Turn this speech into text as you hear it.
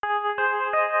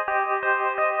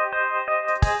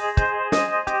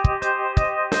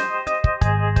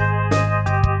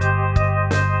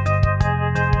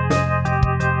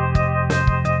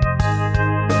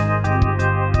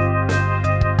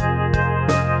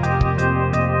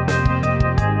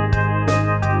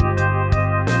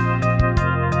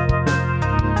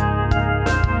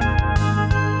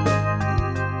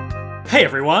Hey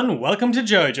everyone, welcome to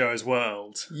JoJo's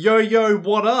World. Yo,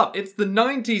 what up? It's the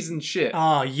 90s and shit.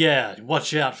 Oh yeah,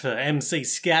 watch out for MC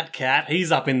Scat Cat,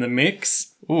 he's up in the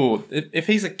mix. Ooh, if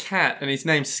he's a cat and his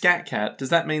name's Scat Cat, does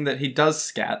that mean that he does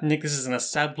scat? Nick, this is an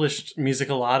established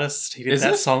musical artist. He did Is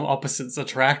that it? song Opposites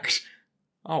Attract.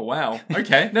 Oh, wow.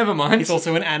 Okay, never mind. He's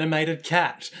also an animated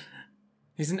cat.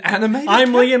 He's an animated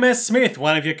I'm cat? Liam S. Smith,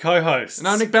 one of your co-hosts. And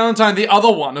I'm Nick Ballantyne, the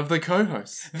other one of the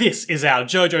co-hosts. This is our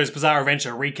JoJo's Bizarre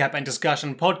Adventure recap and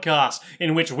discussion podcast,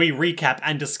 in which we recap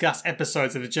and discuss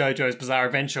episodes of JoJo's Bizarre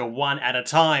Adventure one at a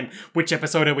time. Which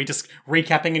episode are we just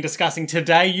recapping and discussing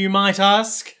today, you might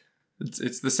ask?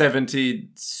 It's the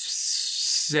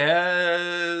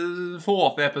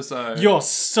 74th episode. You're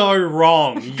so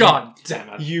wrong. God damn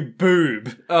it. You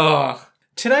boob. Ugh.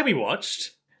 Today we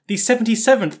watched the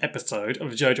 77th episode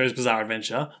of JoJo's Bizarre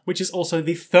Adventure, which is also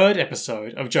the third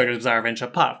episode of JoJo's Bizarre Adventure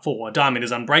Part 4, Diamond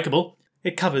is Unbreakable.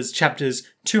 It covers chapters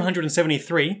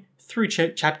 273 through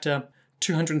chapter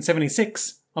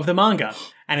 276 of the manga,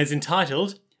 and is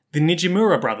entitled The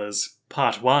Nijimura Brothers,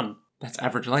 Part 1. That's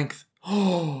average length.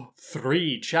 Oh,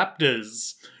 3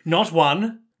 chapters. Not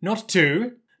 1, not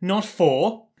 2, not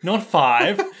 4, not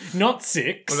 5, not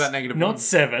 6. What about negative Not 1?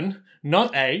 7,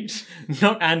 not 8,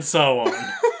 not and so on.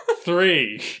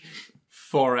 3.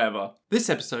 Forever. This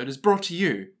episode is brought to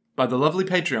you by the lovely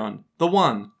Patreon, the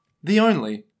one, the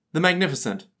only, the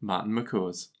magnificent Martin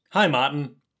McCours. Hi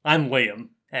Martin, I'm Liam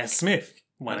S. Smith,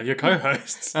 one of your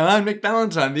co-hosts. And I'm Nick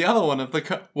Ballantyne, the other one of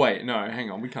the Wait, no,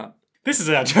 hang on, we can't. This is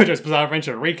our JoJo's Bizarre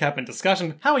Adventure recap and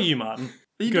discussion. How are you, Martin?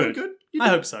 Are you Good. doing good? I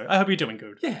hope so. I hope you're doing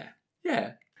good.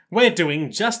 Yeah. We're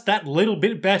doing just that little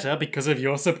bit better because of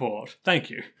your support. Thank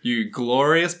you. You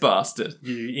glorious bastard.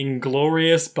 You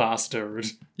inglorious bastard.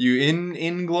 You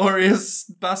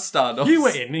inglorious bastardos. You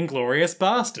were in Inglorious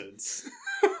Bastards.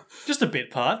 Just a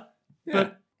bit part,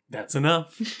 but that's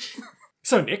enough.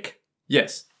 So, Nick,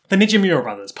 Yes. The Nijimura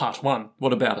Brothers, Part 1.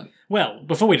 What about it? Well,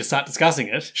 before we start discussing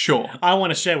it, Sure. I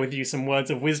want to share with you some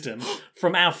words of wisdom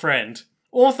from our friend,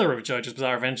 author of JoJo's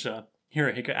Bizarre Adventure,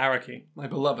 Hirohiko Araki, My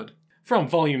beloved. from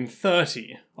volume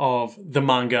 30 of the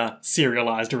manga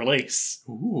serialized release.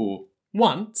 Ooh.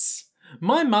 Once,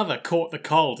 my mother caught the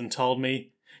cold and told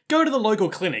me, "Go to the local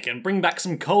clinic and bring back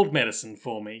some cold medicine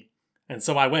for me." And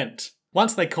so I went.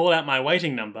 Once they called out my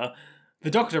waiting number, the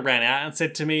doctor ran out and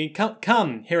said to me,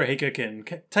 Come, Hirohiko-kun,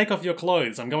 take off your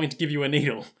clothes, I'm going to give you a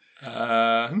needle."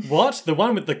 What? The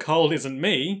one with the cold isn't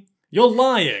me? You're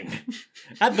lying!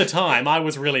 At the time, I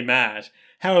was really mad.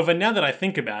 However, now that I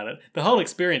think about it, the whole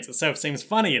experience itself seems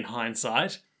funny in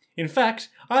hindsight. In fact,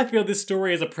 I feel this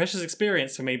story is a precious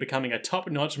experience for me becoming a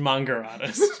top-notch manga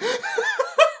artist.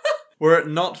 Were it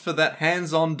not for that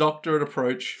hands-on doctorate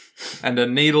approach and a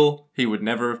needle, he would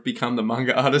never have become the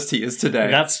manga artist he is today.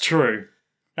 That's true.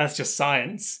 That's just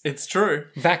science. It's true.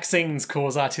 Vaccines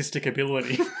cause artistic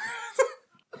ability.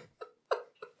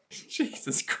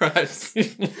 Jesus Christ.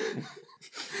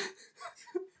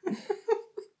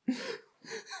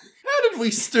 How did we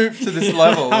stoop to this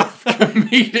level of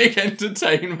comedic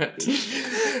entertainment?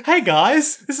 Hey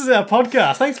guys, this is our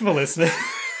podcast. Thanks for listening.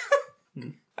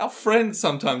 Our friends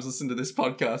sometimes listen to this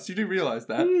podcast. You do realise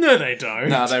that? No, they don't.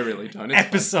 No, they really don't. It's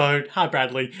Episode, hi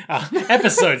Bradley,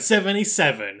 episode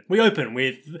 77. We open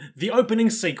with the opening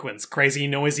sequence, Crazy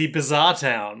Noisy Bizarre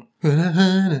Town.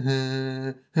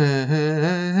 fine.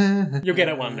 You'll get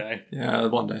it one day. Yeah,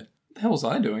 one day. What the hell was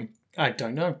I doing? I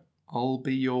don't know. I'll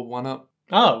be your one-up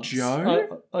Oh,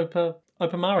 Joe? Opa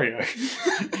Mario.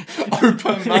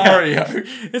 Opa Mario.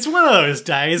 It's one of those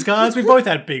days, guys. We both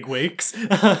had big weeks.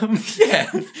 Yeah.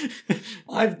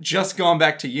 I've just gone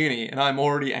back to uni and I'm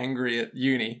already angry at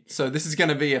uni. So this is going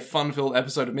to be a fun-filled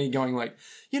episode of me going like,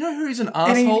 you know who's an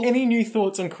asshole? Any new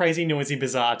thoughts on Crazy Noisy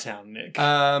Bizarre Town, Nick?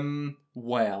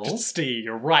 Well, Just steer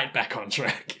you right back on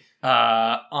track.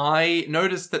 I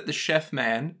noticed that the chef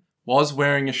man was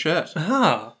wearing a shirt.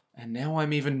 Ah. And now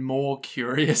I'm even more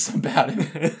curious about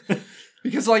it.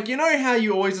 Because, like, you know how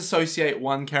you always associate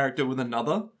one character with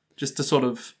another? Just to sort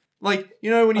of, like, you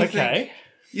know when you think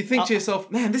to yourself,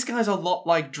 man, this guy's a lot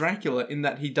like Dracula in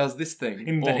that he does this thing.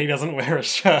 In that he doesn't wear a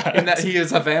shirt. In that he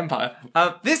is a vampire.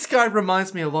 This guy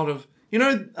reminds me a lot of, you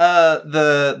know,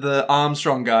 the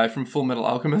Armstrong guy from Full Metal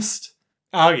Alchemist?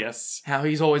 Oh, yes. How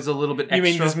he's always a little bit extra. You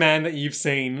mean this man that you've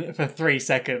seen for 3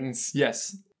 seconds?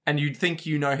 Yes. And you'd think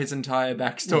you know his entire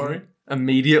backstory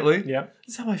immediately. Yep.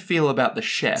 That's how I feel about the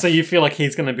chef. So you feel like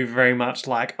he's going to be very much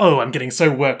like, oh, I'm getting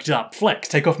so worked up. Flex,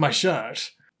 take off my shirt.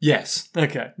 Yes.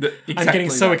 Okay. Exactly I'm getting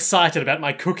so that. excited about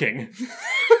my cooking.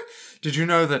 Did you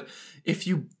know that if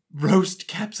you roast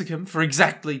capsicum for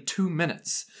exactly 2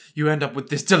 minutes, you end up with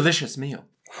this delicious meal?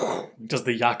 Does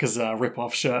the Yakuza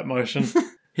rip-off shirt motion.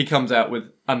 He comes out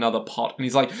with another pot and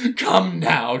he's like, "Come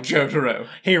now, Jotaro."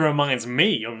 He reminds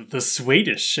me of the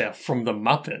Swedish chef from the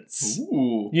Muppets.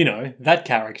 Ooh. You know, that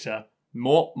character.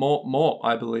 More,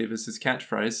 I believe is his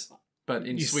catchphrase. But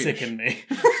in You Swedish. sicken me.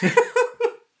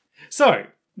 So,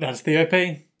 that's the OP.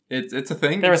 It's a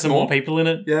thing. There are It's some more people in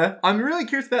it. Yeah. I'm really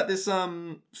curious about this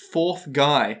fourth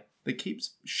guy that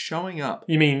keeps showing up.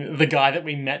 You mean the guy that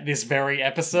we met this very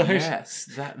episode? Yes,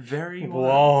 that very one.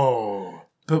 Whoa.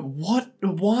 But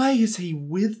why is he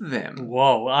with them?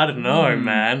 Whoa, I don't know,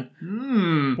 man.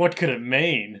 What? What could it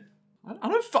mean? Why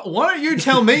don't you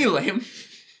tell me, Liam?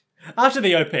 After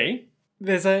the OP,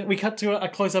 we cut to a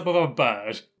close-up of a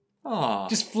bird. Ah.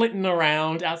 Just flitting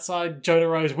around outside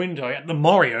Jotaro's window at the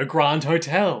Morio Grand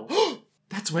Hotel.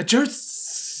 That's where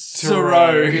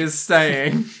Jotaro is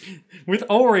staying. With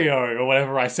Oreo, or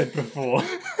whatever I said before.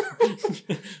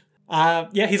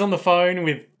 Yeah, he's on the phone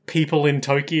with people in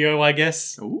Tokyo, I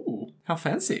guess. Ooh, how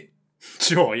fancy.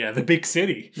 Sure, yeah, the big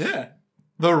city. Yeah.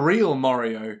 The real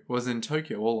Mario was in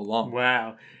Tokyo all along.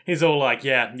 Wow. He's all like,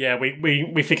 yeah,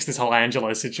 we fixed this whole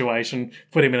Angelo situation,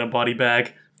 put him in a body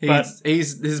bag.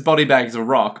 His body bag's a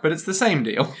rock, but it's the same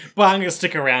deal. But I'm going to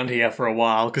stick around here for a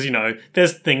while, because, you know,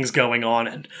 there's things going on,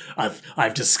 and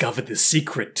I've discovered the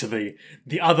secret to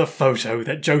the other photo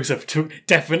that Joseph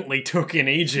definitely took in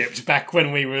Egypt back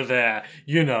when we were there.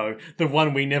 You know, the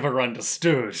one we never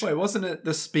understood. Wait, wasn't it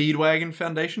the Speedwagon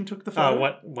Foundation took the photo?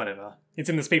 Oh, whatever. It's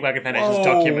in the Speedwagon Foundation's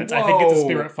documents. I think it's a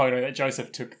spirit photo that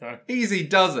Joseph took, though. Easy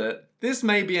does it. This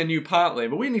may be a new partly,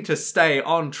 but we need to stay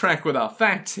on track with our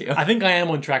facts here. I think I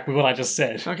am on track with what I just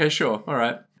said. Okay, sure. All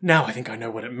right. Now I think I know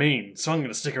what it means, so I'm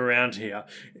going to stick around here.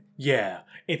 Yeah,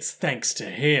 it's thanks to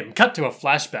him. Cut to a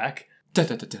flashback.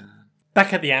 Da-da-da-da.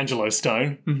 Back at the Angelo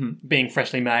Stone, being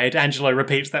freshly made, Angelo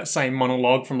repeats that same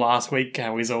monologue from last week,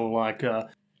 how he's all like,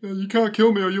 You can't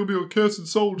kill me or you'll be a cursed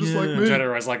soul just like me.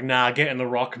 Jotaro's like, nah, get in the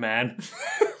rock, man.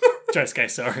 Josuke,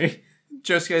 sorry.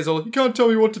 Josuke's all, you can't tell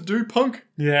me what to do, punk.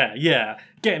 Yeah,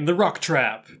 get in the rock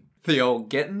trap. The old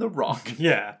get in the rock.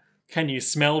 Yeah. Can you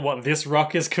smell what this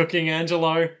rock is cooking,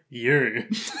 Angelo? You.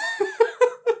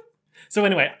 So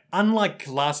anyway, unlike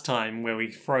last time where we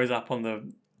froze up on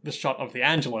the shot of the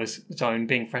Angelo Stone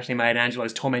being freshly made,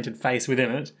 Angelo's tormented face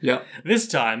within it. Yeah. This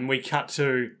time we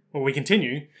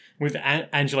continue with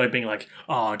Angelo being like,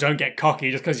 "Oh, don't get cocky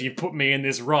just because you put me in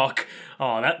this rock.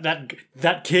 Oh,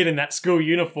 that kid in that school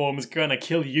uniform is gonna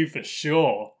kill you for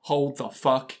sure." Hold the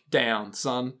fuck down,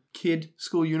 son. Kid,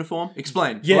 school uniform?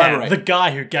 Explain. Yeah, Elaborate. the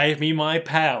guy who gave me my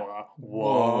power.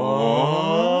 What?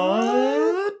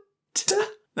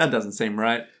 That doesn't seem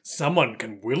right. Someone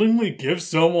can willingly give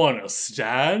someone a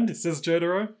stand, says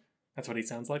Jotaro. That's what he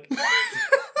sounds like.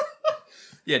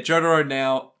 Yeah, Jotaro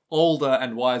now, older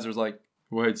and wiser, is like,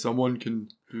 wait, someone can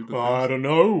do the I don't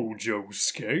know,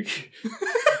 Josuke.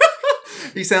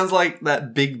 He sounds like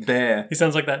that big bear. He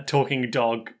sounds like that talking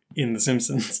dog in The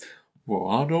Simpsons. Well,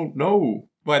 I don't know.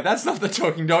 Wait, that's not the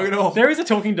talking dog at all. There is a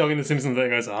talking dog in The Simpsons that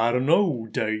goes, I don't know,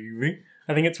 Davey.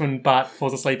 I think it's when Bart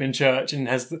falls asleep in church and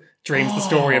dreams the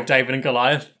story of David and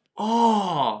Goliath.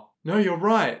 Oh, no, you're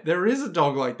right. There is a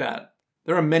dog like that.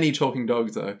 There are many talking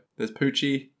dogs, though. There's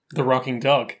Poochie. The rocking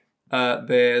dog.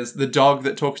 There's the dog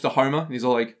that talks to Homer. He's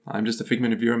all like, I'm just a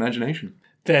figment of your imagination.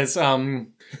 There's, I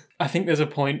think there's a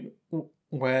point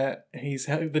where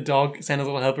the dog, Santa's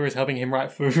little helper, is helping him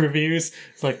write food reviews.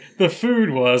 It's like, the food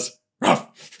was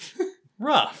rough.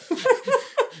 Rough.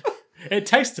 It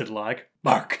tasted like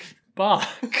bark.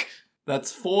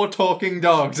 That's 4 talking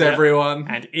dogs, everyone.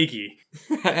 And Iggy.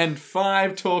 And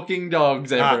 5 talking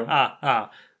dogs, everyone.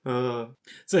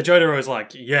 So Jotaro's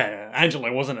like, yeah,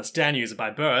 Angelo wasn't a stand user by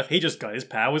birth. He just got his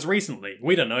powers recently.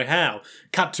 We don't know how.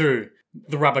 Cut to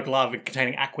the rubber glove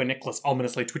containing Aqua Necklace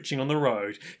ominously twitching on the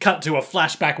road. Cut to a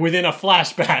flashback within a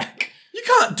flashback. You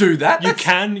can't do that. You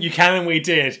can, and we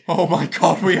did. Oh my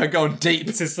god, we are going deep.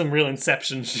 This is some real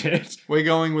Inception shit. We're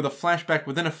going with a flashback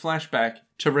within a flashback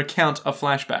to recount a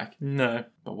flashback. No.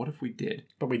 But what if we did?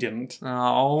 But we didn't.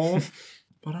 Oh.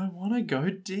 But I want to go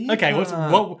deep. Okay,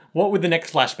 what would the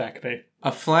next flashback be?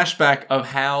 A flashback of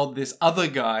how this other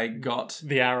guy got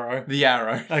the arrow. The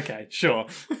arrow. Okay, sure.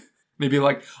 Maybe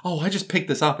like, oh, I just picked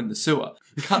this up in the sewer.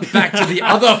 Cut back to the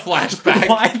other flashback.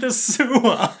 Why the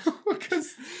sewer?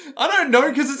 Because I don't know,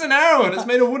 because it's an arrow and it's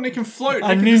made of wood and it can float.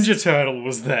 A Ninja Turtle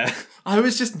was there. I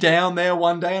was just down there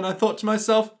one day and I thought to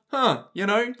myself,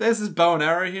 there's this bow and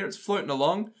arrow here, it's floating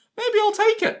along. Maybe I'll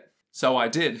take it. So I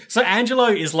did. So Angelo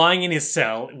is lying in his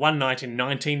cell one night in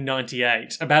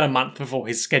 1998, about a month before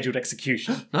his scheduled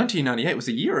execution. 1998 was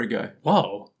a year ago.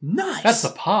 Whoa. Nice. That's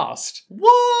the past.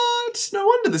 What? No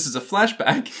wonder this is a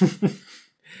flashback.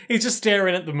 He's just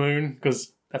staring at the moon,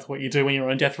 because that's what you do when you're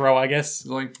on death row, I guess.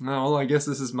 He's like, no, well, I guess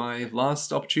this is my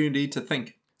last opportunity to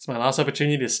think. It's my last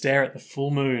opportunity to stare at the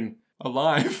full moon.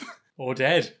 Alive. Or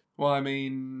dead. Well, I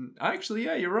mean, actually,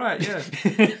 yeah, you're right, yeah.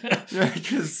 Yeah,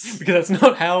 because that's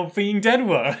not how being dead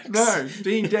works. No,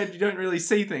 being dead, you don't really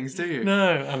see things, do you?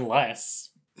 No, unless...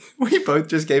 We both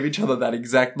just gave each other that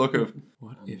exact look of,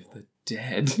 what if the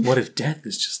dead? What if death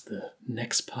is just the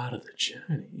next part of the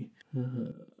journey?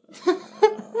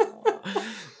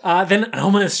 Then an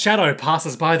ominous shadow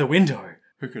passes by the window.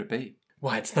 Who could it be?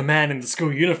 Why, it's the man in the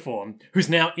school uniform, who's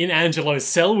now in Angelo's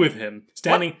cell with him,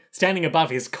 standing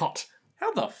above his cot.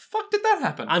 How the fuck did that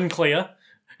happen? Unclear.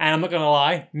 And I'm not gonna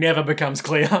lie, never becomes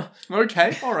clear.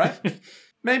 Okay, alright.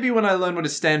 Maybe when I learn what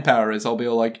his stand power is, I'll be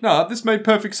all like, nah, this made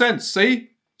perfect sense, see?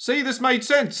 See, this made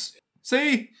sense.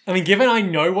 See? I mean, given I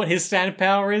know what his stand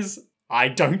power is, I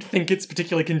don't think it's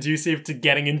particularly conducive to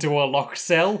getting into a locked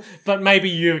cell, but maybe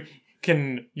you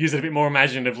can use it a bit more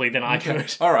imaginatively than I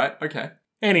could. Alright, okay.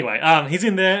 Anyway, he's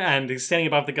in there and he's standing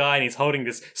above the guy and he's holding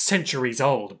this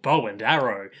centuries-old bow and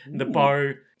arrow. And the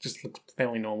bow just looks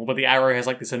fairly normal, but the arrow has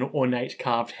like this an ornate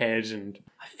carved head and...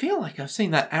 I feel like I've seen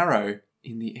that arrow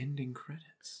in the ending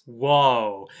credits.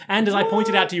 Whoa. And as I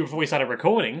pointed out to you before we started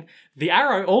recording, the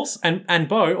arrow also and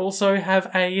bow also have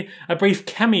a brief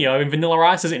cameo in Vanilla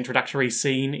Ice's introductory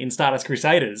scene in Stardust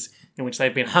Crusaders, in which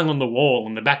they've been hung on the wall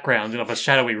in the background of a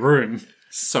shadowy room.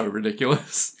 So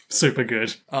ridiculous. Super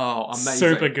good. Oh, amazing.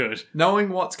 Super good. Knowing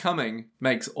what's coming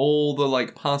makes all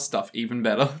the, past stuff even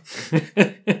better.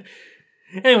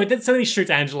 Anyway, so then he shoots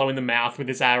Angelo in the mouth with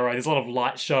this arrow. There's a lot of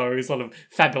light shows, a lot of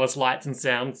fabulous lights and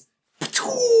sounds.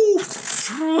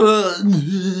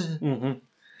 Mm-hmm.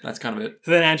 That's kind of it.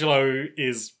 So then Angelo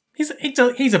is... He's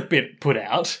a bit put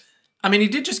out. I mean, he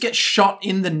did just get shot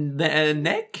in the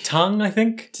neck? Tongue, I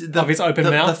think, of his open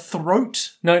mouth. The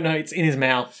throat? No, it's in his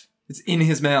mouth. It's in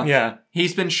his mouth. Yeah.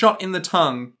 He's been shot in the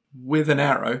tongue with an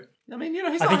arrow. I mean, he's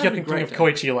not I think you're thinking of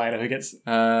Koichi later, who gets...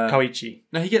 Koichi.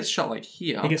 No, he gets shot,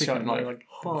 here. He gets shot in,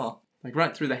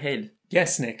 right through the head.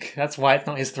 Yes, Nick. That's why it's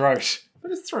not his throat.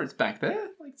 But his throat's back there.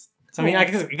 I mean, I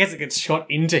guess it gets shot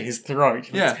into his throat.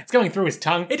 Yeah. It's going through his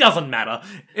tongue. It doesn't matter.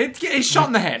 He's shot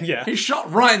in the head. Yeah. He's shot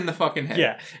right in the fucking head.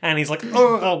 Yeah. And he's like... Hey,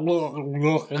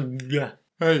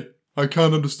 I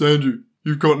can't understand you.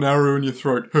 You've got an arrow in your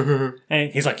throat.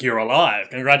 And he's like, you're alive.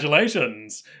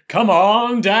 Congratulations. Come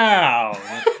on down.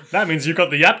 That means you've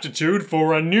got the aptitude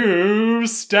for a new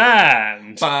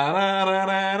stand.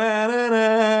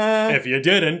 If you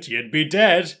didn't, you'd be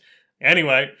dead.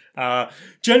 Anyway,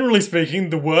 generally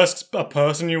speaking, the worse a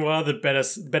person you are, the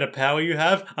better power you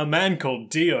have. A man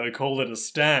called Dio called it a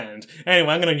stand.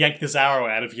 Anyway, I'm going to yank this arrow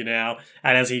out of you now.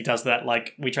 And as he does that,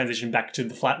 we transition back to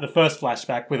the first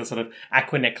flashback with a sort of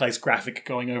Aqua Necklace graphic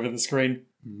going over the screen.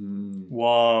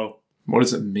 Whoa. What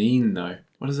does it mean, though?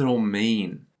 What does it all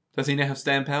mean? Does he now have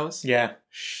stand powers? Yeah.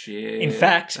 Shit. In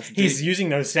fact, he's using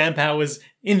those stand powers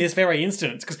in this very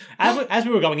instance. Because as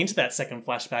we were going into that second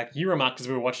flashback, you remarked as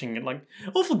we were watching it,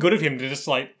 awful good of him to just,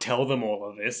 tell them all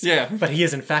of this. Yeah. But he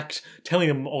is, in fact, telling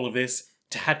them all of this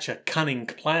to hatch a cunning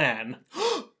plan.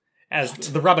 As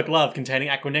the rubber glove containing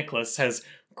Aqua Necklace has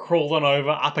crawled on over,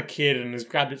 up a kid, and has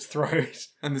grabbed its throat.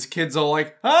 And this kid's all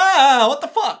like, what the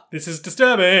fuck? This is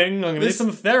disturbing. I'm going to need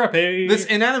some therapy. This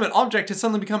inanimate object has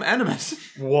suddenly become animate.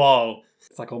 Whoa.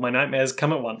 It's like all my nightmares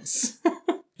come at once.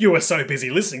 You were so busy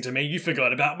listening to me, you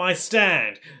forgot about my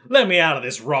stand. Let me out of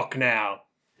this rock now.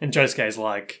 And Josuke's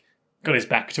got his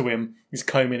back to him. He's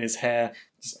combing his hair,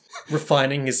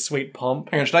 refining his sweet pomp.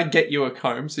 Hang on, should I get you a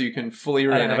comb so you can fully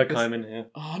reenact I don't have a this? comb in here.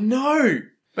 Oh, no!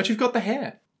 But you've got the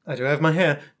hair. I do have my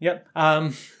hair. Yep.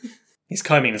 He's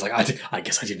combing. He's like, I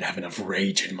guess I didn't have enough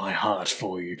rage in my heart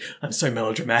for you. I'm so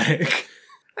melodramatic.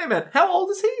 Hey, man, how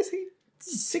old is he? Is he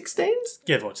 16?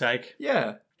 Give or take.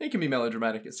 Yeah, he can be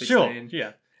melodramatic at 16. Sure,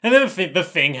 yeah. And then the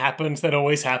thing happens that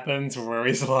always happens where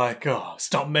he's like, oh,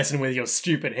 stop messing with your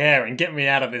stupid hair and get me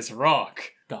out of this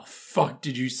rock. The fuck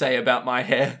did you say about my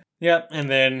hair? Yep, and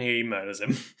then he murders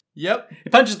him. Yep. He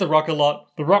punches the rock a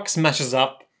lot. The rock smashes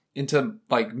up. Into,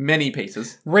 many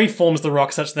pieces. Reforms the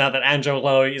rock such now that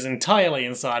Angelo is entirely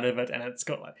inside of it, and it's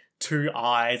got, two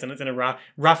eyes, and it's in a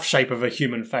rough shape of a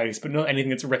human face, but not anything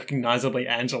that's recognisably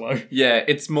Angelo. Yeah,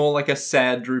 it's more like a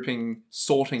sad, drooping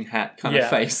sorting hat kind of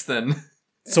face than...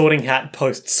 Sorting hat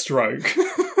post-stroke.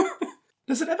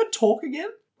 Does it ever talk again?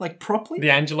 Properly?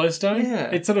 The Angelo Stone?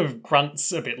 Yeah. It sort of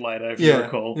grunts a bit later, if you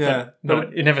recall. Yeah.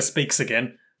 But it never speaks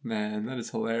again. Man, that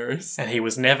is hilarious. And he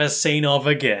was never seen of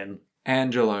again.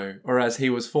 Angelo, or as he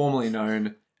was formerly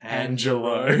known,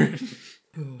 Angelo.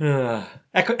 And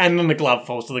then the glove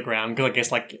falls to the ground,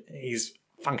 because I guess, he's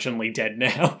functionally dead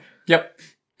now. Yep.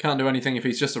 Can't do anything if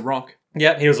he's just a rock.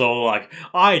 Yep, he was all like,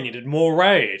 I needed more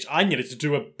rage. I needed to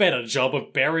do a better job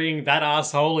of burying that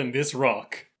asshole in this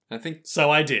rock. I think...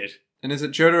 So I did. And is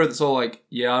it Jotaro that's all like,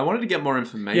 yeah, I wanted to get more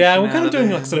information? Yeah, we're kind of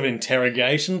doing like sort of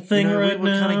interrogation thing right now.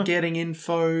 We're kind of getting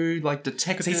info, like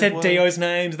detective. Because he said Dio's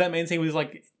name, so that means he was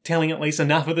like telling at least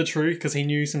enough of the truth because he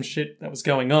knew some shit that was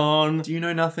going on. Do you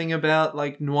know nothing about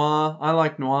like Noir? I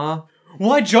like Noir.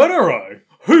 Why Jotaro?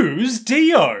 Who's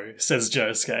Dio? Says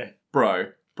Josuke.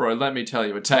 Bro, let me tell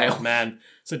you a tale. Oh, man.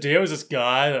 So Dio is this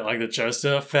guy that like the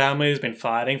Joestar family has been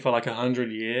fighting for like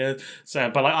 100 years.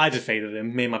 So, but like I defeated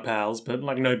him, me and my pals, but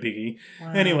like no biggie.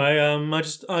 Wow.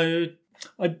 Anyway,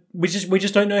 we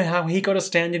just don't know how he got a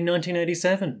stand in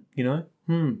 1987. You know?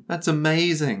 That's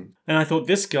amazing. And I thought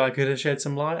this guy could have shed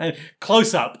some light. And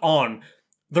close up on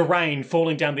the rain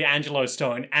falling down the Angelo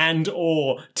Stone and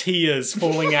or tears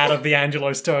falling out of the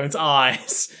Angelo Stone's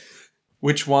eyes.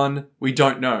 Which one? We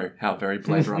don't know. How very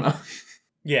Blade Runner.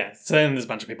 Yeah, so then there's a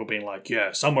bunch of people being like,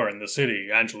 yeah, somewhere in the city,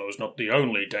 Angelo's not the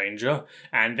only danger.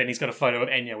 And then he's got a photo of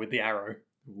Enya with the arrow.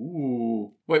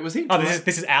 Ooh. Wait, was he? Oh,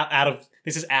 this is out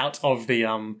of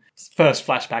the first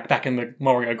flashback back in the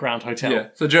Morio Grand Hotel. Yeah,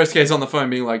 so Josuke's on the phone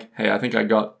being like, hey, I think I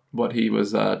got what he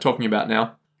was talking about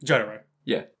now. Jotaro.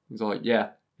 Yeah. He's all like, yeah,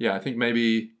 I think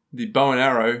maybe the bow and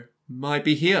arrow might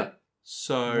be here.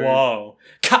 So... Whoa.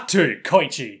 Cut to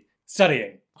Koichi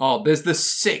studying. Oh, there's this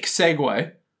sick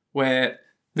segue where...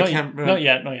 Not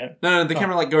yet. No, the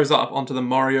camera like goes up onto the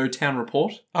Mario Town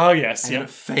report. Oh, yes, and it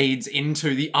fades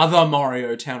into the other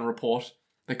Mario Town report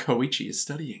that Koichi is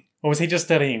studying. Or was he just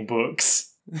studying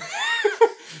books?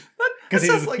 Because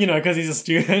he's a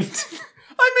student.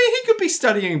 I mean, he could be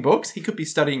studying books. He could be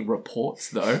studying reports,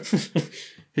 though.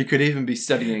 He could even be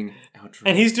studying our dreams.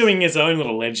 And he's doing his own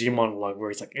little edgy monologue where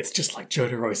he's like, it's just like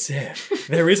Jotaro said.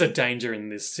 There is a danger in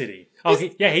this city. Oh,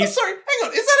 sorry, hang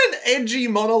on. Is that an edgy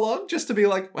monologue? Just to be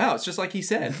like, wow, it's just like he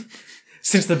said.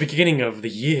 Since the beginning of the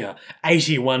year,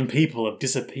 81 people have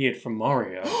disappeared from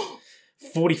Mario.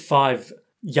 45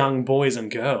 young boys and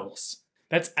girls.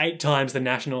 That's 8 times the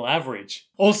national average.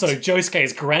 Also,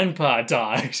 Josuke's grandpa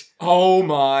died. Oh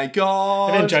my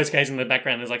god. And then Josuke's in the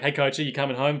background and is like, hey, coach, are you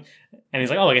coming home? And he's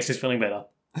like, oh, I guess he's feeling better.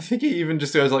 I think he even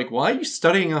just goes like, why are you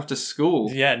studying after school?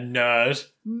 Yeah, nerd.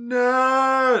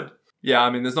 Yeah, I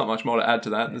mean, there's not much more to add to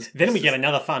that. Then we get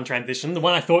another fun transition, the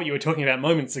one I thought you were talking about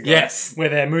moments ago. Yes. Where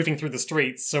they're moving through the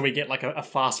streets, so we get like a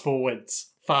fast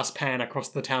pan across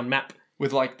the town map.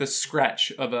 With like the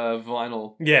scratch of a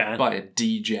vinyl by a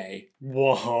DJ.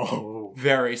 Whoa.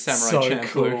 Very Samurai so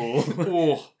Champloo.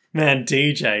 Cool. Oh. Man,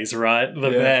 DJs, right?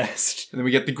 The best. And then we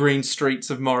get the green streets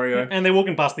of Mario. And they're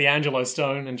walking past the Angelo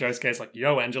Stone, and Josuke's like,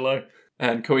 yo, Angelo.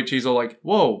 And Koichi's all like,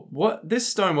 whoa, what? This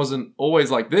stone wasn't always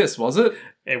like this, was it?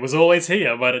 It was always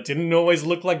here, but it didn't always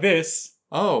look like this.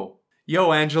 Oh.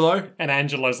 Yo, Angelo. And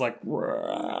Angelo's like,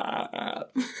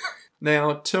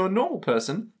 Now, to a normal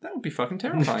person, that would be fucking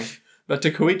terrifying. But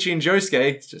to Koichi and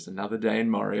Josuke, it's just another day in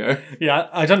Mario. Yeah,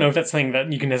 I don't know if that's something that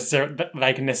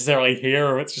they can necessarily hear,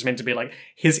 or it's just meant to be like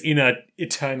his inner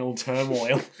eternal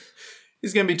turmoil.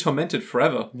 He's going to be tormented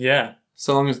forever. Yeah.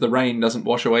 So long as the rain doesn't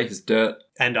wash away his dirt.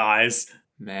 And eyes.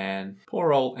 Man,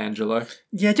 poor old Angelo.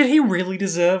 Yeah, did he really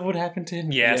deserve what happened to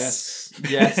him? Yes,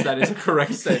 that is a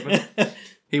correct statement.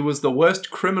 He was the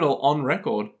worst criminal on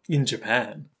record. In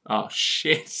Japan. Oh,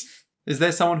 shit. Is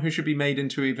there someone who should be made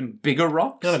into even bigger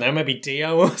rocks? I don't know, maybe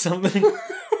Dio or something?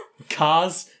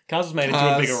 Cars was made into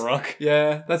a bigger rock.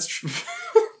 Yeah, that's true.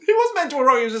 He was meant to a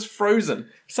rock, he was just frozen.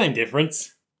 Same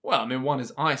difference. Well, I mean, one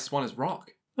is ice, one is rock.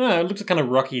 Oh, it looks kind of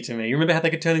rocky to me. You remember how they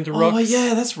could turn into rocks? Oh,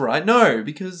 yeah, that's right. No,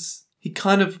 because he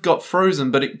kind of got frozen,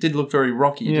 but it did look very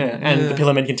rocky. Yeah, and the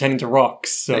Pillar Men can turn into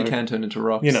rocks. So. They can turn into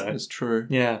rocks, it's true.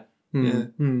 Yeah.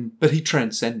 But he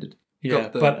transcended. Yeah,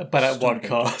 but at what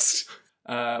cost?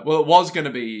 Well, it was going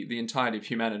to be the entirety of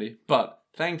humanity, but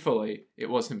thankfully, it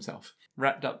was himself.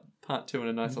 Wrapped up part 2 in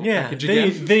a nice little package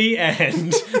again. The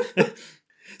end.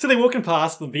 So they're walking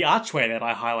past the archway that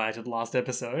I highlighted last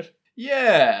episode.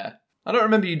 Yeah. I don't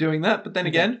remember you doing that, but then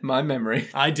again, my memory.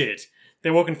 I did.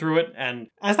 They're walking through it, and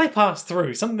as they pass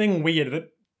through, something weird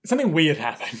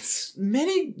happens.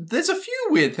 There's a few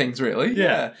weird things, really.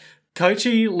 Yeah.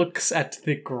 Koichi looks at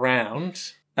the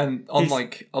ground. And on,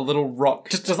 like, a little rock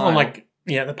Just tile. on, like,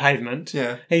 the pavement.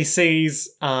 Yeah. He sees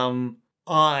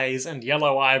eyes and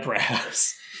yellow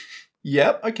eyebrows.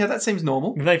 Yep, okay, that seems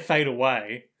normal. They fade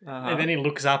away. Uh-huh. And then he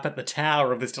looks up at the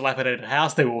tower of this dilapidated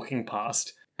house they're walking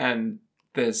past. And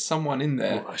there's someone in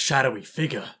there. A shadowy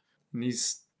figure. And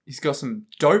he's got some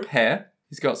dope hair.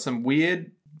 He's got some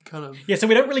weird kind of... Yeah, so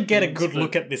we don't really get a good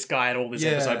look at this guy at all this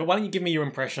Yeah. episode, but why don't you give me your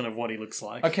impression of what he looks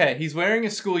like? Okay, he's wearing a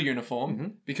school uniform,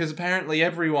 Mhm. because apparently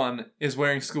everyone is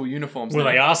wearing school uniforms Well,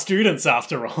 now. they are students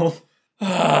after all.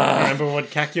 Remember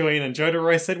what Kakyoin and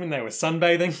Jotaro said when they were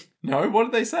sunbathing? No, what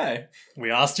did they say?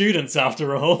 We are students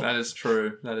after all. That is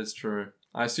true. That is true.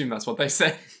 I assume that's what they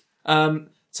say.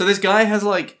 So this guy has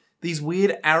like these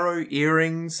weird arrow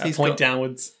earrings. That point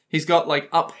downwards. He's got like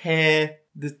up hair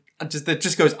that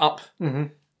just goes up Mm-hmm.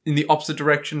 in the opposite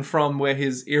direction from where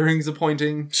his earrings are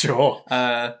pointing. Sure.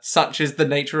 Such is the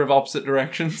nature of opposite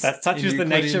directions. That's such in is the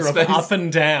Euclidean nature of space. up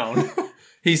and down.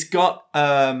 He's got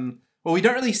well, we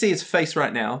don't really see his face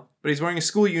right now, but he's wearing a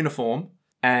school uniform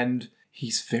and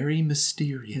he's very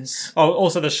mysterious. Oh,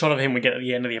 also the shot of him we get at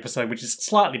the end of the episode, which is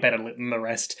slightly better lit than the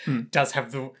rest, does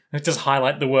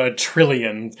highlight the word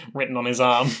trillion written on his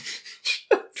arm.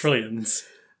 Trillions.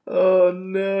 Oh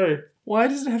no. Why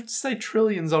does it have to say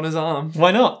trillions on his arm?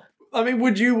 Why not? I mean,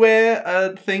 would you wear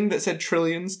a thing that said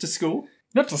trillions to school?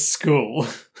 Not to school.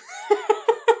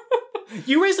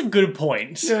 You raise a good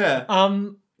point. Yeah.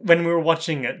 When we were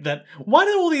watching it, that why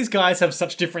do all these guys have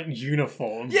such different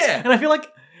uniforms? Yeah. And I feel like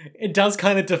it does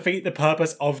kind of defeat the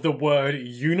purpose of the word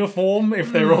uniform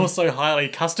if they're all so highly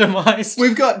customized.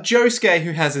 We've got Josuke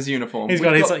who has his uniform. He's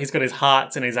got his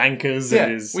hearts and his anchors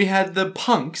and his. We had the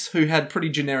punks who had pretty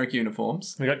generic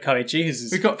uniforms. We got Koichi,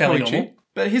 who's We've got fairly Koichi, normal.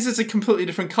 but his is a completely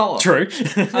different colour. True.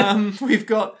 We've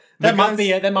got that might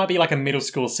be like a middle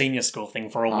school, senior school thing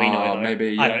for all we know. Though.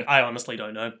 Maybe, yeah. I honestly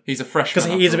don't know He's a freshman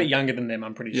because he is a after bit younger than them.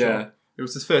 I'm pretty all. Yeah, sure. it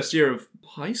was his first year of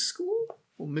high school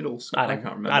or middle school. I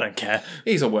can't remember. I don't care.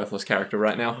 He's a worthless character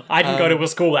right now. I didn't go to a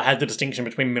school that had the distinction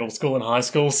between middle school and high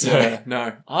school, so Yeah,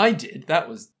 no, I did. That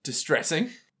was distressing.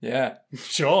 Yeah.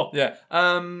 sure. Yeah.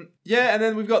 Yeah, and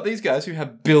then we've got these guys who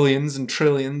have billions and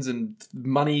trillions and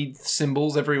money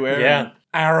symbols everywhere. Yeah. And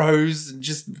arrows.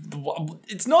 Just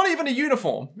it's not even a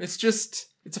uniform. It's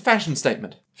a fashion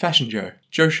statement. Fashion Joe.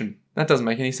 Joshin. That doesn't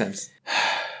make any sense.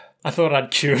 I thought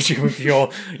I'd cured you with your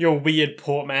weird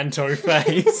portmanteau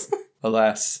face.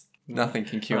 Alas, nothing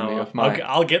can cure me of my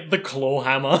I'll get the claw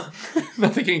hammer.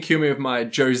 nothing can cure me of my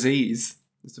Josies.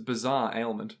 It's a bizarre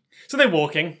ailment. So they're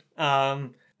walking,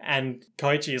 and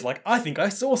Koichi is like, I think I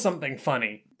saw something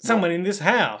funny. Someone in this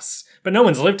house. But no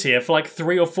one's lived here for like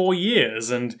 3 or 4 years,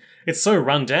 and it's so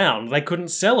run down, they couldn't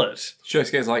sell it.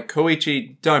 Josuke's like,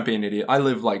 Koichi, don't be an idiot. I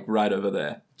live like right over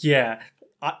there. Yeah,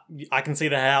 I can see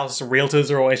the house. Realtors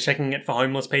are always checking it for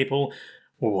homeless people.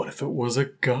 Well, what if it was a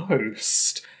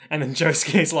ghost? And then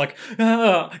Josuke's like,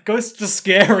 ghosts are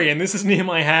scary and this is near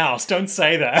my house. Don't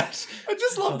say that. I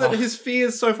just love that his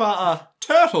fears so far are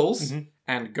turtles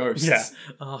and ghosts. Yeah.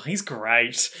 Oh, he's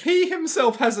great. He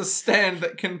himself has a stand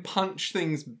that can punch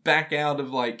things back out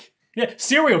of like... Yeah,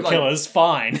 serial killers,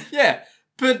 fine. Yeah,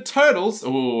 but turtles...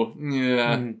 Ooh,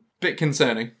 yeah. Bit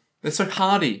concerning. They're so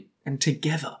hardy and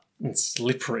together. And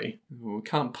slippery. Ooh,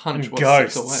 can't punch And what's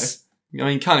ghosts. away. I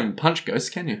mean, you can't even punch ghosts,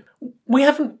 can you? We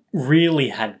haven't really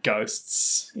had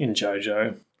ghosts in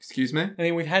JoJo. Excuse me? I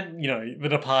mean, we've had, the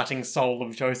departing soul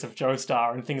of Joseph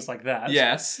Joestar and things like that.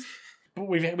 Yes. But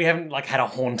we haven't, had a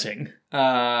haunting.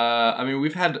 I mean,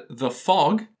 we've had The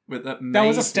Fog with that That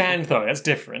was a stand, though. That's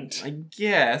different. I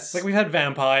guess. We've had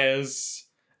vampires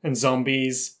and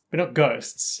zombies, but not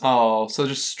ghosts. Oh, so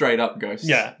just straight up ghosts.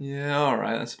 Yeah. Yeah,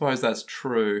 alright. I suppose that's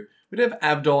true. We'd have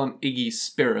Abdol and Iggy's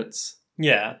spirits.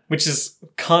 Yeah, which is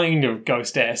kind of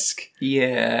ghost-esque.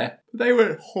 Yeah. They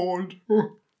weren't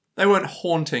They weren't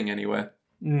haunting anywhere.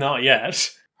 Not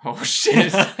yet. Oh,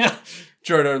 shit.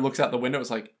 Jodo looks out the window.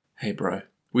 It's like, hey, bro,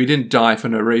 we didn't die for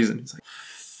no reason. It's like,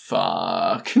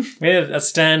 fuck. We had a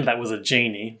stand that was a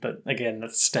genie, but again,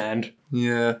 that's stand.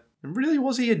 Yeah. And really,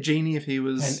 was he a genie if he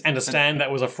was... And a stand that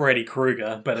was a Freddy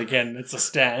Krueger, but again, it's a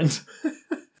stand.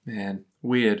 Man,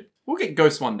 weird. We'll get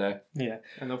ghosts one day. Yeah.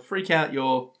 And they'll freak out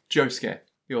your Josuke.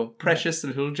 Your precious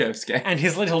little Josuke. And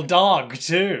his little dog,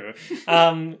 too.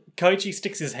 Koichi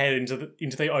sticks his head into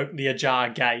the ajar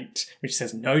gate, which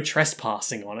says no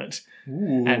trespassing on it.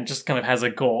 Ooh. And just kind of has a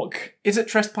gawk. Is it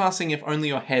trespassing if only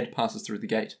your head passes through the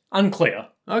gate? Unclear.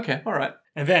 Okay, alright.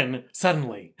 And then,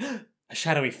 suddenly, a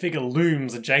shadowy figure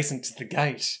looms adjacent to the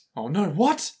gate. Oh no,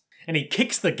 what? And he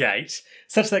kicks the gate,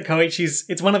 such that Koichi's...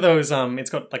 It's one of those, it's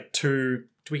got like two...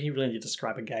 Do we really need to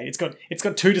describe a gate? It's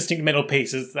got two distinct metal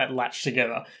pieces that latch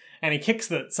together. And he kicks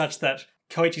it such that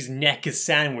Koichi's neck is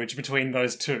sandwiched between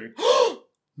those two.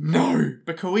 No!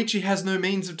 But Koichi has no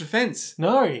means of defense.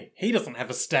 No, he doesn't have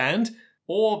a stand.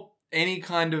 Or any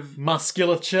kind of...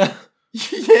 Musculature.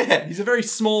 Yeah, he's a very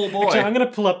small boy. Actually, I'm going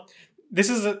to pull up...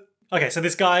 This is Okay, so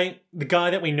this guy, the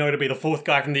guy that we know to be the fourth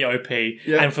guy from the OP,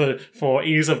 and for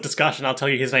ease of discussion, I'll tell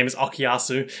you his name is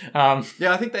Okuyasu.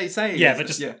 Yeah, I think they say. Yeah, but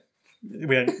just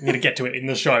we don't need to get to it in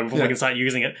the show before we can start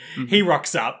using it. Mm-hmm. He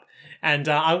rocks up, and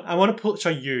I want to show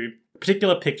you a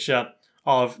particular picture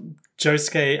of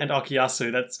Josuke and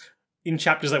Okuyasu that's in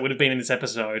chapters that would have been in this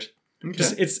episode. Okay.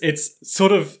 Just it's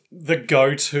sort of the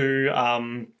go-to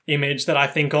image that I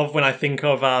think of when I think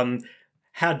of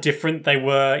how different they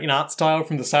were in art style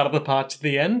from the start of the part to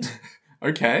the end.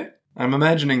 Okay. I'm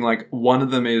imagining like one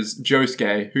of them is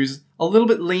Josuke, who's a little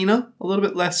bit leaner, a little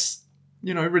bit less,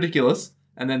 ridiculous.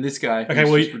 And then this guy. Okay,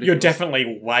 well, you're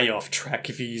definitely way off track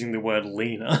if you're using the word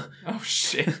leaner. Oh,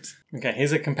 shit. Okay,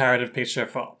 here's a comparative picture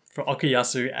for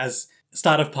Okuyasu as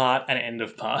start of part and end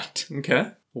of part.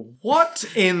 Okay. What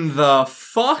in the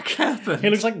fuck happened? He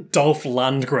looks like Dolph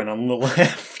Lundgren on the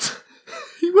left.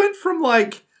 He went from,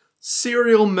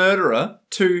 serial murderer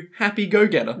to happy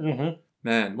go-getter. Mm-hmm.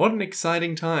 Man, what an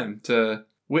exciting time to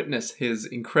witness his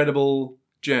incredible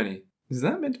journey. Is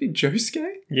that meant to be Josuke?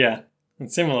 Yeah.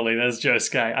 And similarly, there's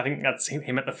Josuke. I think that's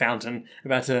him at the fountain,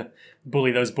 about to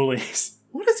bully those bullies.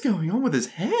 What is going on with his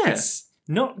hair? It's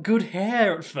not good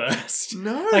hair at first.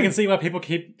 No. I can see why people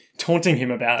keep taunting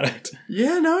him about it.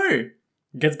 Yeah, no.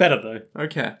 It gets better, though.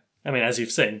 Okay. I mean, as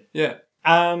you've seen. Yeah.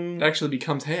 It actually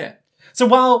becomes hair.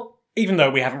 So even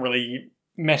though we haven't really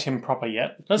met him proper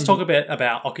yet, let's talk a bit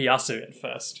about Okuyasu at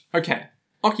first. Okay.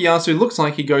 Okuyasu looks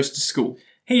like he goes to school.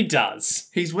 He does.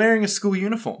 He's wearing a school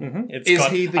uniform. Mm-hmm.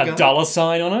 It's got a dollar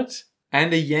sign on it.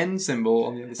 And a yen symbol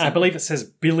on the other side. I believe it says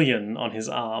billion on his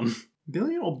arm.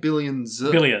 Billion or billions?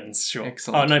 Billions, sure.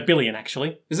 Excellent. Oh, no, billion,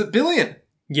 actually. Is it billion?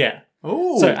 Yeah.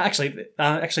 Oh. So, actually,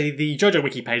 the JoJo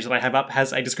Wiki page that I have up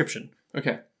has a description.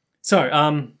 Okay. So,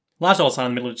 large dollar sign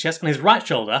in the middle of the chest. On his right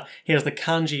shoulder, he has the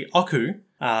kanji Oku,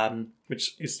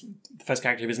 which is the first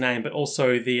character of his name, but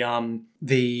also the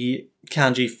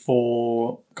kanji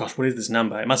for... Gosh, what is this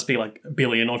number? It must be like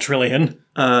billion or trillion.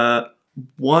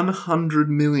 100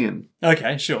 million.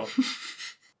 Okay, sure.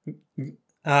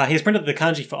 He has printed the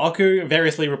kanji for Oku,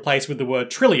 variously replaced with the word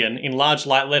trillion in large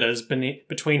light letters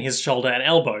between his shoulder and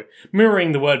elbow,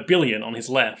 mirroring the word billion on his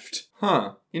left.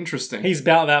 Huh, interesting. He's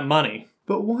about that money.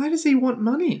 But why does he want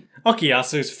money?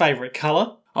 Okuyasu's favourite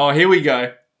colour... Oh, here we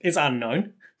go. ...is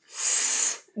unknown.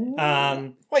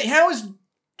 Wait, how is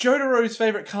Jotaro's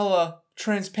favourite colour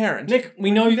transparent? Nick,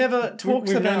 we know... He never talks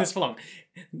we've about... known this for long.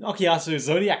 Okuyasu's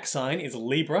zodiac sign is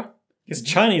Libra. His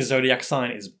Chinese zodiac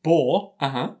sign is Boar.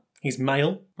 Uh-huh. He's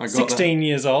male. I got 16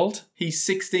 years old. He's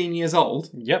 16 years old?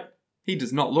 Yep. He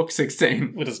does not look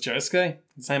 16. What is Josuke?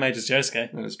 Same age as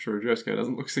Josuke. That is true. Josuke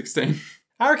doesn't look 16.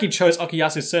 Araki chose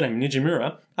Okuyasu's surname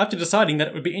Nijimura after deciding that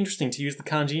it would be interesting to use the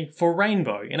kanji for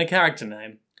rainbow in a character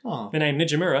name. Oh. The name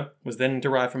Nijimura was then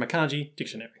derived from a kanji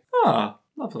dictionary. Ah,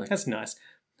 lovely. That's nice.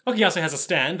 Okuyasu has a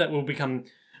stand that we'll become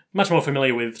much more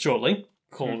familiar with shortly,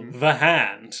 called The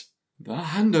Hand. The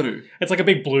Handaru. It's like a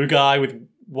big blue guy with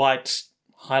white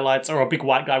highlights, or a big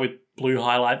white guy with blue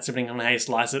highlights, depending on how you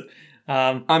slice it.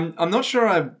 I'm not sure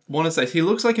I want to say. He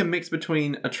looks like a mix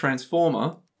between a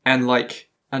Transformer and like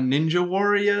a Ninja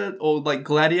Warrior or like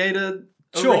Gladiator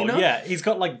arena. Sure, yeah. He's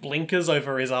got like blinkers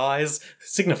over his eyes,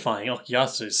 signifying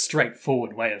Okuyasu's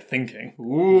straightforward way of thinking.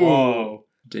 Ooh. Whoa.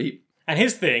 Deep. And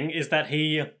his thing is that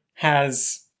he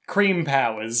has cream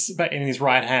powers, but in his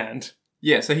right hand.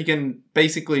 Yeah, so he can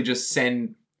basically just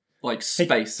send like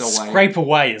space away. Scrape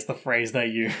away is the phrase they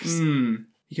use.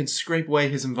 He can scrape away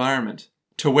his environment.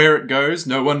 To where it goes,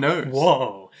 no one knows.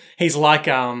 Whoa. He's like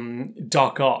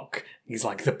Doc Ock. He's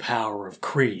like the power of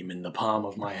cream in the palm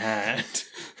of my hand.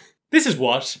 This is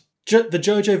what the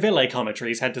Jojo Vele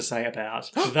commentaries had to say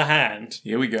about the hand.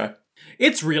 Here we go.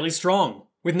 It's really strong,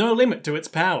 with no limit to its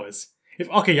powers. If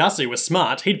Okuyasu was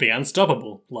smart, he'd be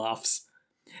unstoppable, laughs.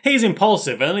 He's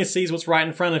impulsive and only sees what's right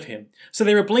in front of him, so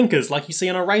there are blinkers like you see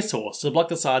on a racehorse to block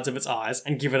the sides of its eyes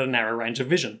and give it a narrow range of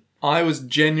vision. I was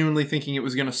genuinely thinking it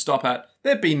was going to stop at,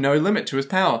 there'd be no limit to his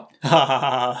power. Ha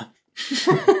ha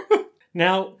ha.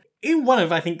 Now, in one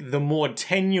of, I think, the more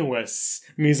tenuous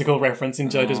musical reference in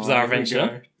JoJo's Bizarre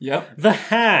Adventure, The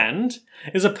Hand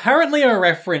is apparently a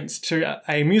reference to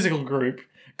a musical group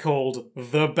called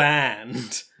The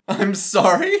Band. I'm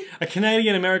sorry? A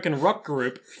Canadian-American rock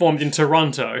group formed in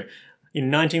Toronto in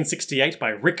 1968 by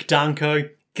Rick Danko,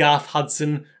 Garth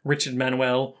Hudson, Richard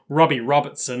Manuel, Robbie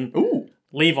Robertson,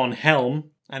 Levon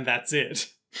Helm, and that's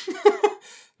it.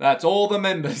 That's all the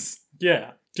members.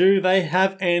 Yeah. Do they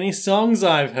have any songs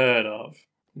I've heard of?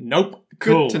 Nope.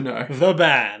 Cool. Good to know. The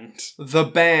Band. The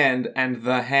Band and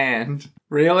The Hand.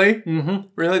 Really? Mm-hmm.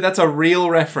 Really? That's a real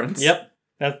reference? Yep.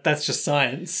 That's just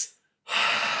science.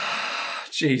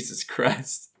 Jesus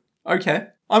Christ. Okay.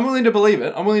 I'm willing to believe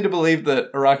it. I'm willing to believe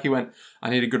that Araki went, I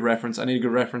need a good reference,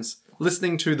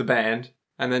 listening to the band,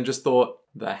 and then just thought,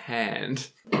 the hand.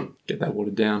 Get that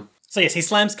watered down. So yes, he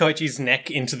slams Koichi's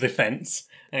neck into the fence,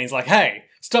 and he's like, hey,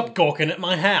 stop gawking at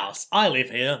my house. I live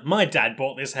here. My dad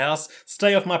bought this house.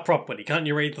 Stay off my property. Can't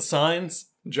you read the signs?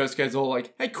 Josuke's all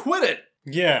like, hey, quit it!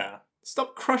 Yeah.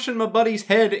 Stop crushing my buddy's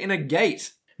head in a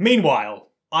gate. Meanwhile,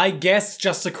 I guess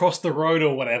just across the road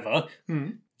or whatever,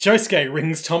 Josuke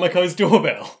rings Tomoko's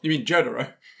doorbell. You mean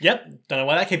Jotaro? Yep, don't know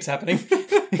why that keeps happening.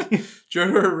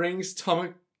 Jotaro rings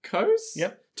Tomoko's?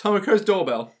 Yep. Tomoko's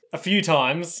doorbell. A few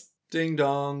times. Ding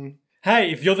dong.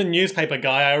 Hey, if you're the newspaper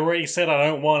guy, I already said I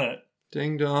don't want it.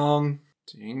 Ding dong.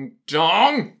 Ding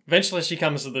dong! Eventually she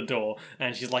comes to the door,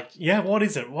 and she's like, yeah, what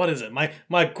is it? My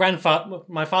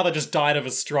father just died of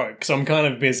a stroke, so I'm kind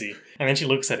of busy. And then she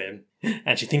looks at him,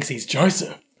 and she thinks he's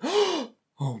Joseph.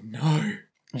 Oh no.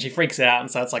 And she freaks out and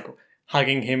starts like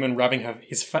hugging him and rubbing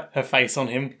her face on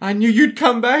him. I knew you'd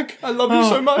come back. I love you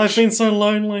so much. I've been so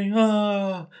lonely.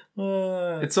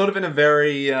 It's sort of in a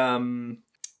very, I don't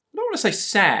want to say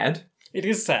sad. It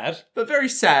is sad. But very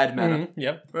sad manner.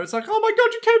 Yep. Where it's like, oh my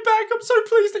god, you came back. I'm so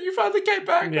pleased that you finally came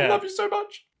back. Yeah. I love you so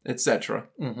much. Etc.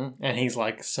 And he's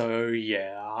like, so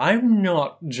yeah, I'm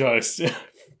not Joseph.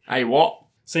 Hey, what?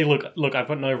 See, look, I've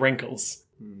got no wrinkles.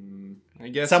 I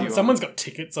guess someone's got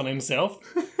tickets on himself.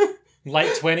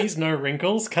 Late 20s, no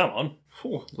wrinkles. Come on.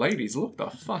 Oh, ladies, look the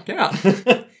fuck out.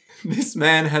 This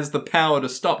man has the power to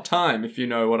stop time, if you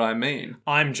know what I mean.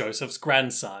 I'm Joseph's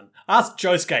grandson. Ask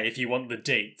Josuke if you want the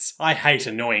deets. I hate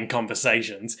annoying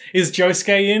conversations. Is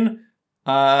Josuke in?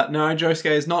 No,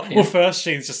 Josuke is not in. Well, first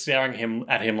she's just staring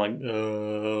at him like,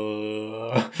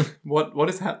 What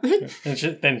is happening?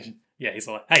 And then he's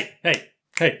like, hey,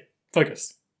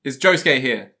 focus. Is Josuke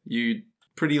here, you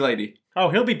pretty lady? Oh,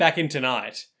 he'll be back in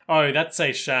tonight. Oh, that's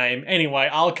a shame. Anyway,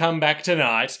 I'll come back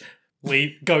tonight.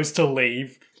 Goes to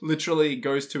leave. Literally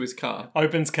goes to his car.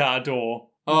 Opens car door.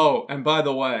 Oh, and by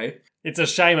the way... It's a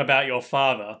shame about your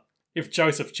father. If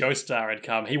Joseph Joestar had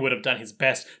come, he would have done his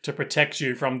best to protect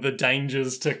you from the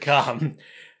dangers to come.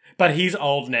 But he's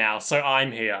old now, so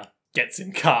I'm here. Gets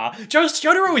in car.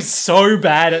 Jotaro is so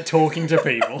bad at talking to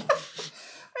people.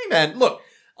 Hey man, look,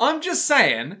 I'm just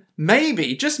saying,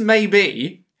 maybe, just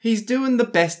maybe... He's doing the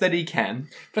best that he can.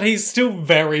 But he's still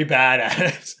very bad at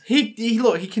it.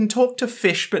 He can talk to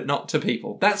fish but not to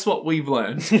people. That's what we've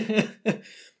learned.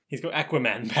 He's got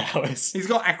Aquaman powers. He's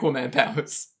got Aquaman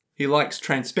powers. He likes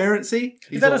transparency.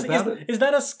 Is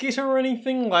that a skit or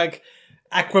anything? Like,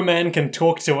 Aquaman can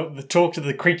talk to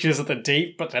the creatures of the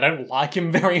deep, but they don't like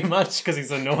him very much because he's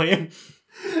annoying.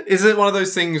 Is it one of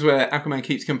those things where Aquaman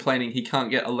keeps complaining he can't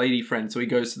get a lady friend, so he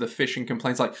goes to the fish and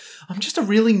complains like, I'm just a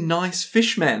really nice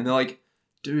fish man. And they're like,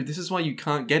 dude, this is why you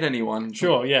can't get anyone.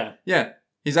 Sure, yeah. Yeah,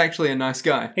 he's actually a nice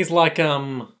guy. He's like,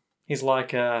 what's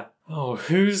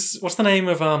the name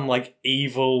of,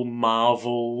 evil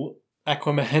Marvel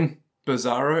Aquaman?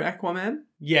 Bizarro Aquaman?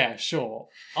 Yeah, sure.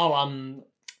 Oh,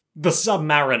 the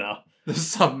Submariner. The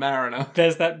Submariner.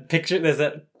 There's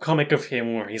that comic of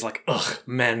him where he's like, ugh,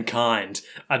 mankind.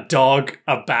 A dog,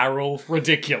 a barrel,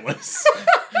 ridiculous.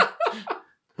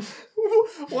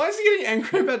 Why is he getting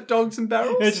angry about dogs and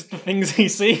barrels? It's just the things he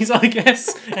sees, I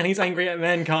guess. And he's angry at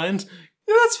mankind.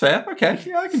 Yeah, that's fair. Okay,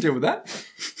 yeah, I can deal with that.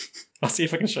 I'll see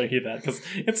if I can show you that, because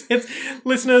it's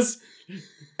listeners,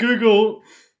 Google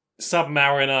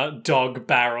Submariner dog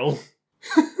barrel.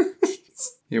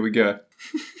 Here we go.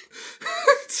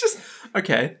 It's just...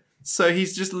 Okay, so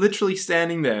he's just literally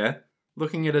standing there,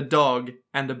 looking at a dog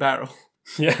and a barrel.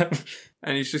 Yeah.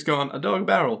 And he's just gone, a dog,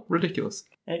 barrel. Ridiculous.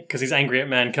 Because he's angry at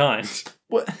mankind.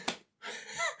 What?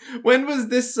 When was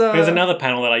this... There's another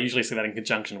panel that I usually see that in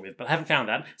conjunction with, but I haven't found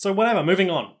that. So whatever, moving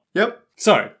on. Yep.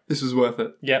 So. This was worth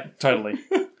it. Yep, totally.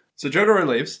 So Jotaro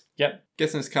leaves. Yep.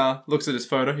 Gets in his car, looks at his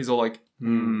photo, he's all like,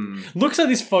 Looks at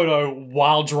this photo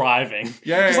while driving.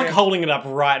 Yeah. Just holding it up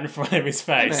right in front of his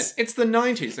face. Hey, it's the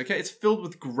 90s, okay? It's filled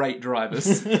with great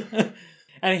drivers.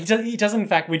 And he does, in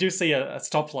fact, we do see a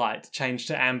stoplight change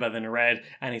to amber then red,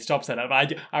 and he stops at it.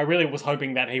 But I really was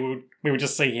hoping that we would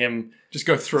just see him... Just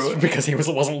go through it. Because he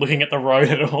wasn't looking at the road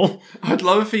at all. I'd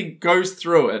love if he goes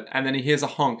through it, and then he hears a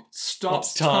honk.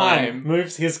 Stops time.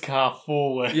 Moves his car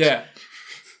forward. Yeah.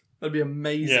 That'd be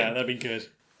amazing. Yeah, that'd be good.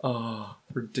 Oh,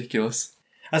 ridiculous.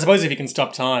 I suppose if you can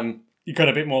stop time, you've got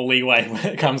a bit more leeway when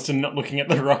it comes to not looking at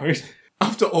the road.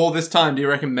 After all this time, do you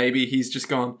reckon maybe he's just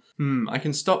gone, I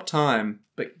can stop time,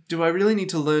 but do I really need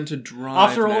to learn to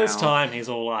drive After all now? this time, he's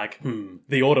all like,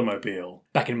 the automobile.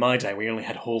 Back in my day, we only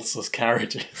had horseless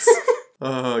carriages.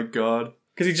 Oh, God.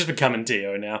 Because he's just becoming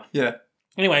Dio now. Yeah.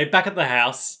 Anyway, back at the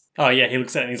house. Oh yeah, he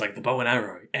looks at it and he's like, the bow and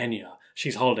arrow, Enya.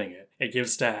 She's holding it. It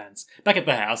gives stands. Back at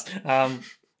the house,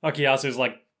 Okuyasu's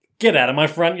like, get out of my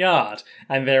front yard.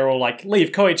 And they're all like,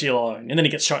 leave Koichi alone. And then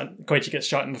Koichi gets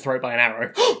shot in the throat by an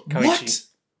arrow. Koichi. What?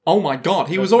 Oh my god,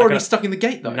 he was already stuck in the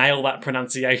gate though. Nail that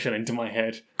pronunciation into my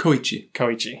head. Koichi.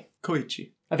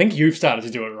 Koichi. I think you've started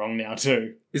to do it wrong now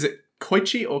too. Is it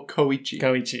Koichi or Koichi?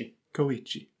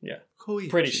 Koichi. Yeah. Koichi.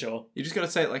 Pretty sure. You just gotta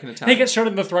say it like an Italian. He gets shot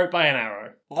in the throat by an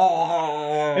arrow.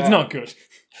 Oh. It's not good.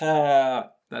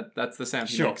 That's the sound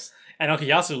he Sure. makes. And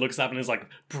Okuyasu looks up and is like,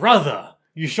 brother,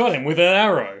 you shot him with an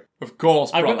arrow. Of course,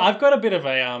 brother. I've got a bit of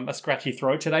a scratchy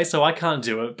throat today, so I can't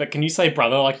do it. But can you say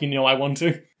brother like you know I want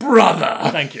to? Brother!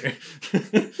 Thank you.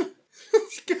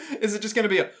 Is it just going to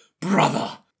be a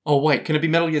brother? Oh, wait, can it be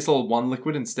Metal Gear Solid 1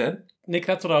 liquid instead? Nick,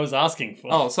 that's what I was asking for.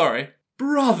 Oh, sorry.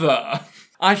 Brother!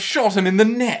 I shot him in the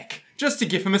neck just to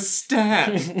give him a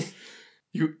stab.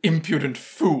 You impudent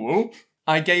fool.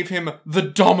 I gave him the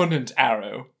dominant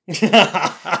arrow.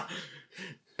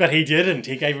 But he didn't.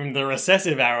 He gave him the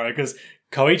recessive arrow because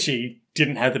Koichi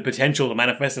didn't have the potential to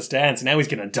manifest a stance, and now he's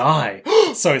going to die.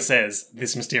 So says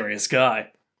this mysterious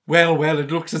guy. Well,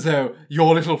 it looks as though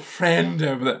your little friend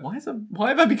over there... Why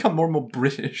have I become more and more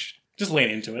British? Just lean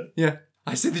into it. Yeah.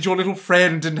 I said that your little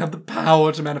friend didn't have the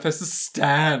power to manifest a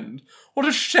stand. What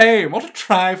a shame. What a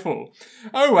trifle.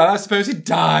 Oh, well, I suppose he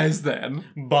dies then.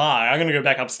 Bye. I'm going to go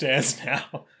back upstairs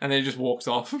now. And then he just walks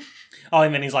off. Oh,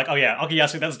 and then he's like, oh yeah,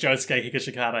 Okuyasu, that's Josuke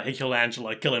Higashikata. He killed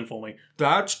Angela. Kill him for me.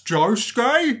 That's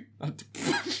Josuke?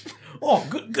 Oh,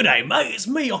 good day, mate. It's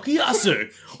me,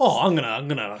 Okuyasu. Oh, I'm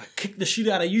gonna kick the shit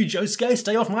out of you, Josuke.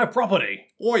 Stay off my property.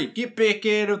 Oi, get back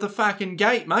out of the fucking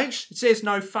gate, mate. It says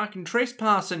no fucking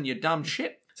trespassing, you dumb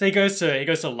shit. So he goes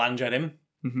to lunge at him,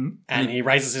 and he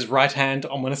raises his right hand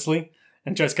ominously,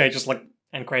 and Josuke just like,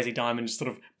 and Crazy Diamond just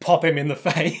sort of pop him in the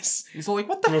face. He's all like,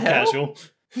 what the Real hell? Casual.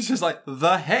 He's just like,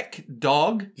 the heck,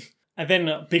 dog? And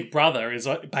then Big Brother is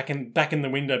back in the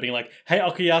window being like, hey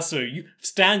Okuyasu,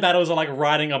 stand battles are like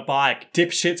riding a bike.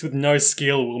 Dipshits with no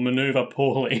skill will maneuver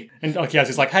poorly. And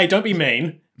Okuyasu's like, hey, don't be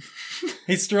mean.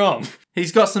 He's strong.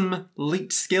 He's got some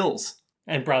leaked skills.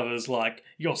 And Brother's like,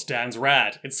 your stand's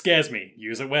rad. It scares me.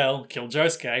 Use it well. Kill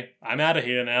Josuke. I'm out of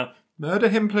here now. Murder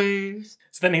him, please.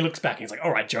 So then he looks back and he's like,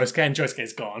 all right, Josuke, and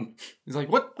Josuke's gone. He's like,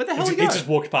 what? Where the hell He are you just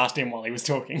walked past him while he was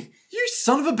talking. You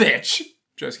son of a bitch!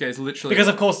 Josuke is literally... Because,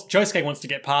 of course, Josuke wants to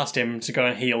get past him to go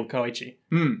and heal Koichi.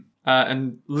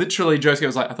 And literally Josuke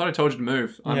was like, I thought I told you to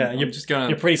move. You're just gonna...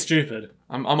 You're pretty stupid.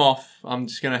 I'm off. I'm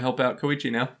just gonna help out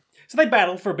Koichi now. So they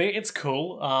battle for a bit. It's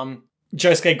cool.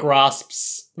 Josuke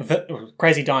grasps...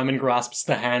 Crazy Diamond grasps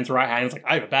the right hand. He's like,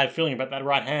 I have a bad feeling about that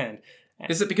right hand.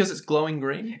 Is it because it's glowing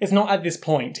green? It's not at this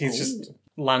point. He's just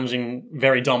lunging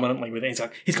very dominantly with it. He's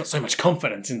like, he's got so much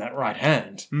confidence in that right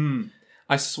hand.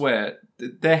 I swear,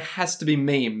 there has to be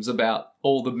memes about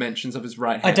all the mentions of his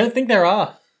right hand. I don't think there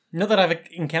are. Not that I've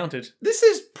encountered. This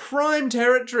is prime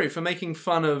territory for making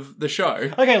fun of the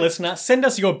show. Okay, listener, send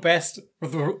us your best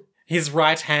his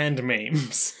right hand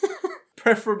memes.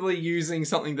 Preferably using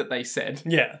something that they said.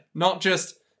 Yeah. Not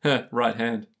just, right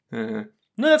hand. No,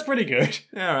 that's pretty good.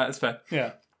 Yeah, alright, that's fair.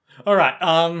 Yeah.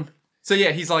 Alright, So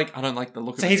yeah, he's like, I don't like the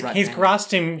look of his right hand. He's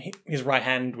grasped his right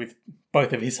hand with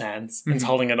both of his hands and he's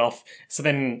holding it off. So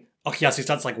then Okuyasu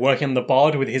starts like working the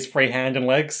bod with his free hand and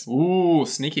legs. Ooh,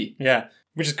 sneaky. Yeah.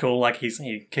 Which is cool. Like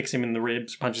he kicks him in the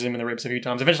ribs, punches him in the ribs a few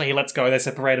times. Eventually he lets go, they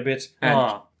separate a bit.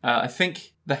 And, I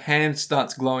think the hand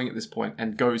starts glowing at this point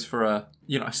and goes for a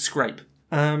scrape.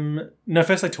 No,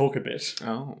 first they talk a bit.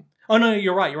 Oh no,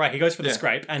 you're right. He goes for the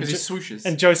scrape and he swooshes.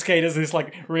 And Josuke does this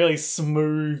like really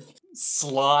smooth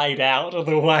slide out of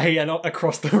the way and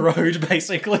across the road,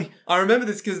 basically. I remember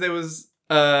this because there was,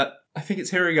 I think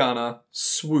it's Hiragana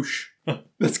swoosh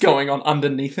that's going on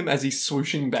underneath him as he's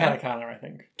swooshing back. Katakana, I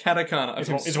think.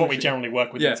 Katakana is what we generally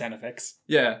work with in sound effects.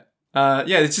 Yeah.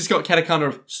 It's just got katakana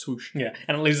of swoosh. Yeah,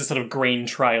 and it leaves a sort of green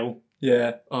trail.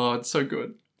 Yeah. Oh, it's so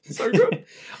good. So good.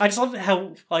 I just love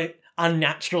how, like,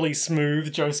 unnaturally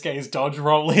smooth Josuke's dodge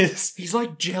roll is. He's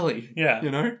like jelly. Yeah.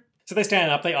 You know? So they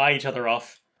stand up, they eye each other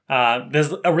off.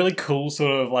 There's a really cool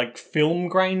sort of, like, film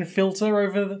grain filter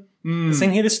over the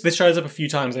scene here. This shows up a few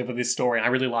times over this story, and I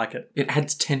really like it. It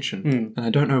adds tension, and I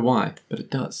don't know why, but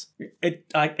it does.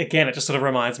 Again, it just sort of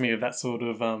reminds me of that sort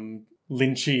of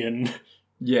Lynchian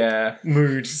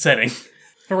mood setting,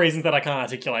 for reasons that I can't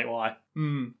articulate why.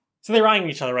 So they're eyeing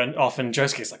each other off, and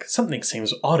Josuke's like, something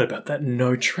seems odd about that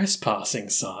no trespassing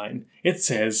sign. It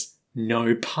says,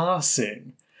 no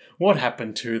passing. What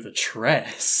happened to the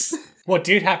tress? What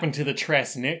did happen to the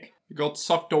tress, Nick? It got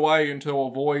sucked away into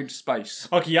a void space.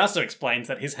 Okuyasu explains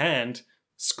that his hand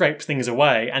scrapes things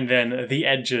away, and then the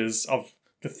edges of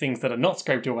the things that are not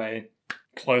scraped away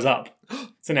close up.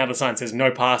 So now the sign says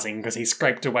no passing because he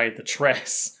scraped away the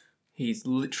tress. He's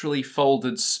literally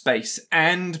folded space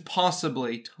and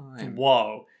possibly time.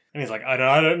 Whoa. And he's like, I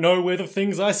don't know where the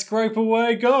things I scrape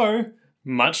away go.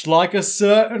 Much like a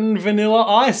certain Vanilla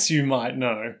Ice you might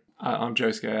know. I'm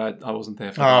Josuke. I wasn't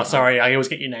there for Oh, that. sorry. I always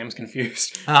get your names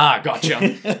confused. Ah, gotcha.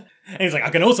 And he's like, I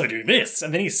can also do this.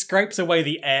 And then he scrapes away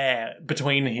the air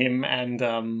between him and,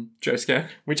 Josuke.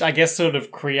 which I guess sort of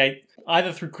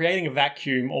either through creating a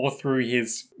vacuum or through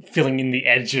his filling in the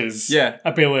edges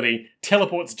ability,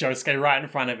 teleports Josuke right in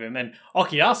front of him. And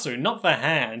Okuyasu, not the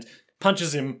hand,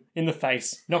 punches him in the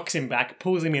face, knocks him back,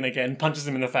 pulls him in again, punches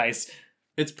him in the face.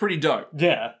 It's pretty dope.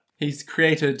 Yeah. He's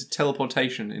created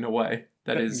teleportation in a way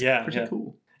that is pretty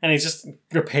cool. And he's just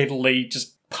repeatedly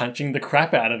just punching the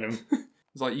crap out of him.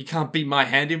 It's like, you can't beat my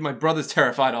hand, even my brother's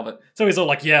terrified of it. So he's all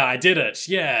like, yeah, I did it.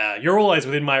 Yeah, you're always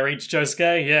within my reach,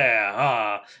 Josuke.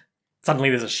 Yeah, Suddenly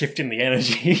there's a shift in the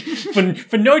energy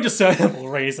for no discernible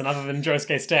reason other than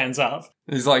Josuke stands up.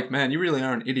 He's like, man, you really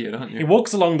are an idiot, aren't you? He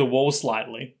walks along the wall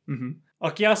slightly. Mm-hmm.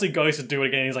 Okuyasu goes to do it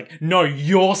again and he's like, no,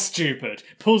 you're stupid.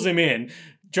 Pulls him in.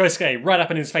 Josuke, right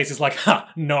up in his face, is like,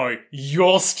 no,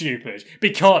 you're stupid.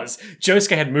 Because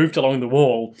Josuke had moved along the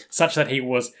wall such that he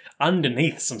was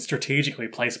underneath some strategically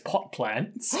placed pot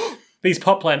plants. These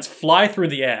pot plants fly through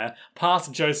the air,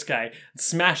 past Josuke,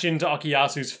 smash into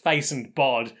Okuyasu's face and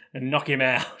bod, and knock him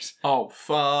out. Oh,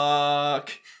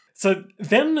 fuck. So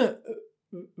then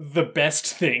the best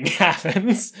thing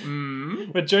happens.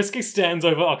 But Josuke stands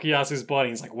over Okuyasu's body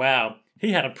and he's like, wow,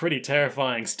 he had a pretty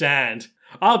terrifying stand.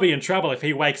 I'll be in trouble if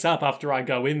he wakes up after I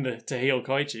go in to heal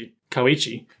Koichi.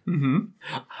 Mm-hmm.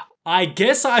 I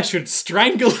guess I should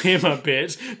strangle him a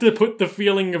bit to put the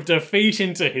feeling of defeat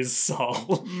into his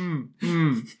soul.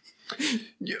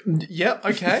 Yep,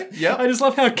 okay, yep. I just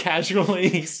love how casually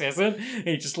he says it.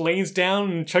 He just leans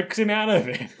down and chokes him out of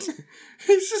it.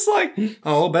 He's just like,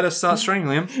 oh, better start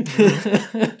strangling him.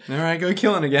 There I go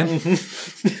killing again.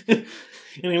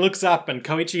 And he looks up and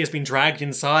Koichi has been dragged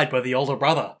inside by the older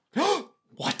brother.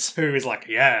 What? Who is like,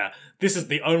 yeah, this is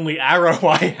the only arrow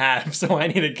I have, so I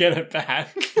need to get it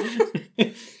back.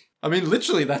 I mean,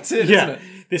 literally, that's it, isn't it?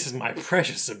 This is my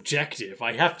precious objective.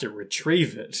 I have to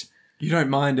retrieve it. You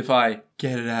don't mind if I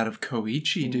get it out of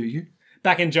Koichi, do you?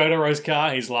 Back in Jotaro's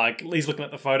car, he's looking at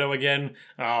the photo again.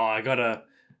 Oh, I gotta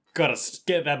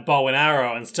get that bow and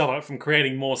arrow and stop it from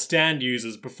creating more stand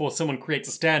users before someone creates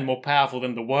a stand more powerful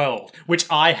than the world, which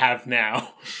I have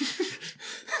now.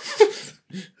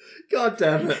 God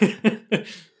damn it.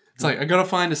 It's like, I gotta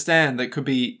find a stand that could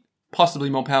be possibly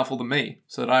more powerful than me,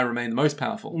 so that I remain the most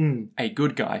powerful. A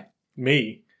good guy.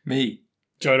 Me.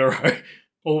 Jotaro.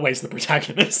 Always the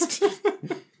protagonist.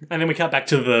 And then we cut back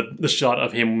to the shot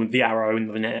of him with the arrow in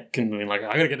the neck and being like,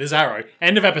 I gotta get this arrow.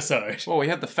 End of episode. Well, we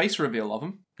have the face reveal of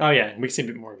him. Oh yeah, we see a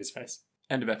bit more of his face.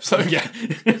 End of episode. Yeah.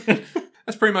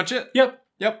 That's pretty much it. Yep.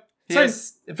 He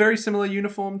has a very similar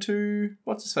uniform to,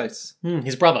 what's his face?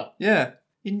 His brother. Yeah.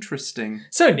 Interesting.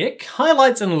 So, Nick,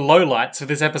 highlights and lowlights for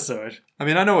this episode. I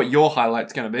mean, I know what your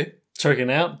highlight's going to be.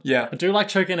 Choking out. Yeah. I do like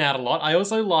choking out a lot. I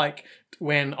also like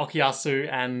when Okuyasu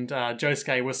and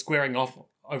Josuke were squaring off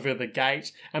over the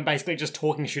gate and basically just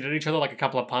talking shit at each other like a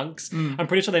couple of punks. I'm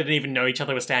pretty sure they didn't even know each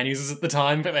other were stand users at the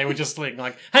time, but they were just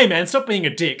like, hey man, stop being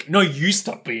a dick. No, you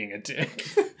stop being a dick.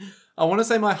 I want to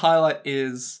say my highlight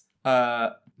is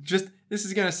this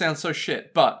is going to sound so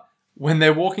shit, but when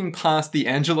they're walking past the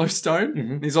Angelo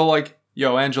stone, he's all like,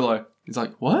 yo, Angelo. He's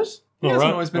like, what? He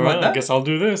hasn't always been like that. I guess I'll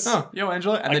do this. Oh, yo,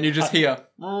 Angelo. And then you just hear,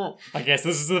 I guess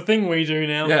this is the thing we do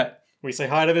now. Yeah. We say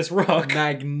hi to this rock.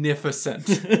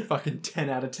 Magnificent. Fucking 10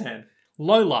 out of 10.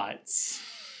 Lowlights.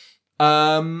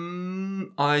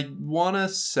 I want to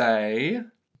say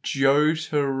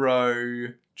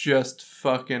Jotaro just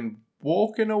fucking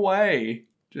walking away.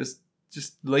 Just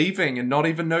leaving and not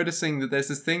even noticing that there's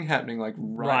this thing happening, like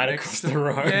right across the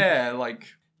road. Yeah, like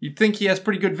you'd think he has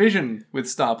pretty good vision with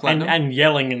Star Platinum. And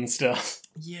yelling and stuff.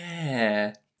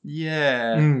 Yeah.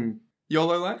 Your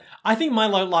low light? I think my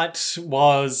low light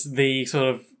was the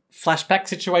sort of flashback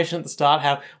situation at the start,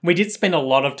 how we did spend a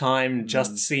lot of time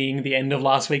just seeing the end of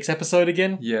last week's episode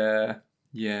again. Yeah.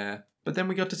 But then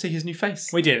we got to see his new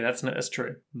face. We did, that's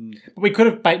true. We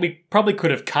probably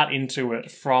could have cut into it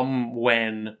from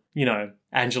when,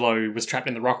 Angelo was trapped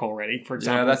in the rock already, for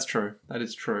example. Yeah, that's true. That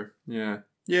is true. Yeah.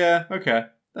 Yeah, okay.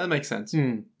 That makes sense.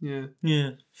 Yeah.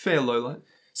 Fair low light.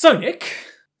 So, Nick,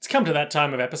 it's come to that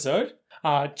time of episode.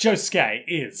 Josuke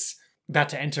is about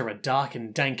to enter a dark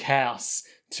and dank house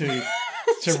to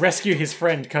rescue his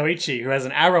friend Koichi, who has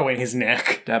an arrow in his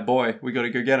neck. That boy, we gotta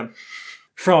go get him.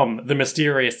 from the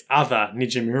mysterious other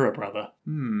Nijimura brother.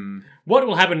 What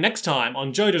will happen next time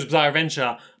on JoJo's Bizarre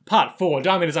Adventure Part 4,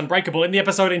 Diamond is Unbreakable, in the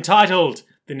episode entitled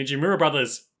The Nijimura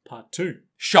Brothers Part 2?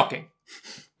 Shocking.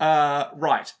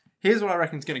 Right. Here's what I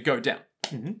reckon is going to go down.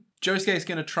 Josuke's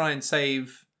going to try and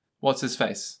save, what's his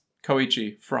face?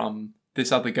 Koichi from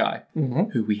this other guy,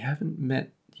 who we haven't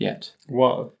met yet.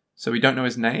 Whoa. So we don't know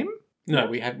his name? No,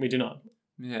 we do not.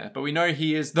 Yeah, but we know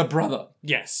he is the brother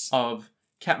Yes. of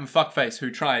Captain Fuckface, who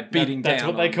tried beating That's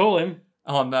down what they call him.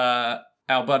 on our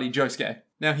buddy Josuke.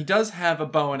 Now, he does have a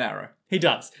bow and arrow. He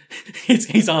does.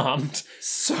 He's armed.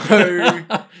 So,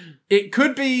 it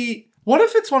could be... What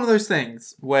if it's one of those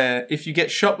things where if you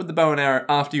get shot with the bow and arrow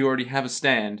after you already have a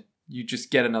stand, you just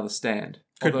get another stand?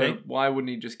 Could Although, be. why wouldn't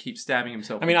he just keep stabbing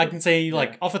himself? I mean, I can see,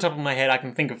 off the top of my head, I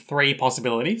can think of 3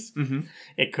 possibilities.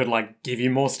 It could, give you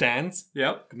more stands.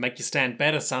 Yep. Could make you stand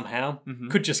better somehow.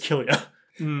 Could just kill you.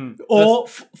 Or,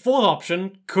 fourth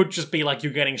option, could just be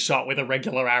you're getting shot with a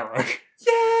regular arrow.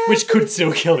 Yeah! Which could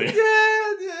still kill you.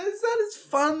 Yeah, is that as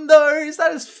fun, though? Is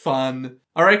that as fun?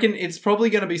 I reckon it's probably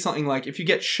going to be something like if you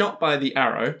get shot by the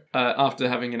arrow after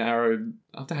having an arrow...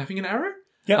 After having an arrow?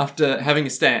 Yep. After having a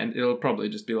stand, it'll probably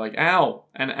just be like, ow,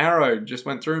 an arrow just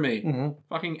went through me.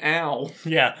 Fucking ow.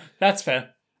 Yeah, that's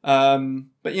fair.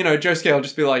 But, Josuke will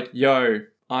just be like, yo,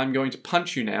 I'm going to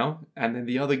punch you now. And then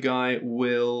the other guy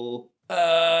will...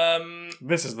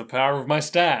 This is the power of my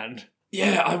stand.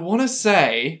 Yeah, I want to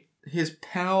say his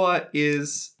power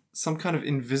is some kind of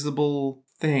invisible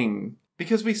thing.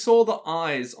 Because we saw the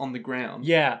eyes on the ground.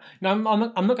 Yeah. No, I'm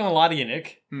not going to lie to you,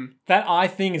 Nick. That eye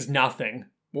thing is nothing.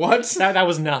 What? That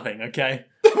was nothing, okay?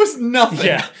 That was nothing.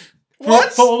 Yeah.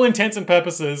 What? For all intents and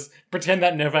purposes, pretend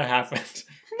that never happened.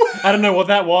 I don't know what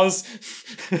that was.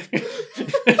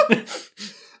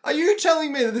 Are you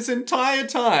telling me that this entire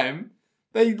time,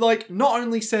 they, not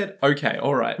only said, okay,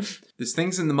 alright, this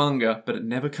thing's in the manga, but it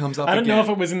never comes up I don't again. know if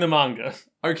it was in the manga.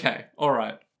 Okay,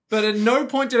 alright. But at no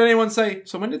point did anyone say,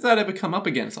 so when did that ever come up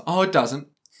again? It's like, oh, it doesn't.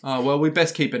 Oh, well, we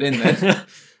best keep it in then.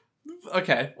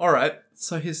 Okay, alright.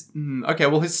 So his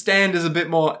stand is a bit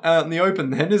more out in the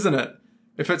open then, isn't it?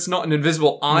 If it's not an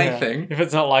invisible eye thing. If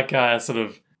it's not like a sort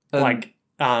of,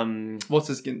 what's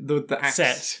his skin? The axe.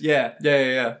 Set.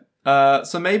 Yeah.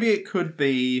 So maybe it could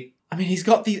be... I mean, he's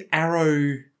got these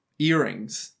arrow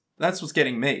earrings. That's what's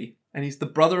getting me. And he's the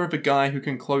brother of a guy who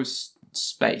can close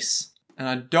space. And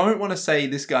I don't want to say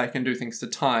this guy can do things to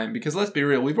time, because let's be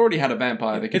real, we've already had a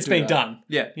vampire that can It's do been that. done.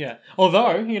 Yeah.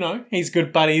 Although, he's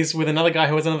good buddies with another guy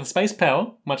who has another space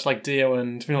power, much like Dio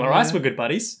and Vanilla Ice were good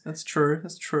buddies. That's true.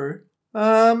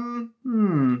 I mean,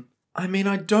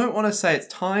 I don't want to say it's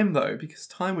time, though, because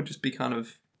time would just be kind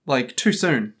of, too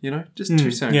soon, Just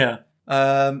too soon. Yeah.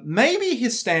 Maybe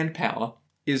his stand power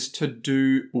is to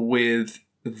do with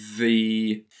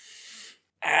the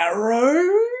arrow,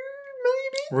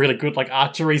 maybe? Really good,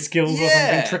 archery skills or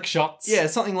something, trick shots. Yeah,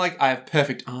 something like, I have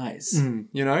perfect eyes, Something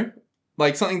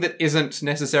that isn't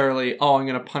necessarily, I'm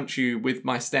going to punch you with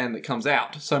my stand that comes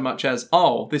out, so much as,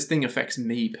 this thing affects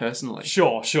me personally.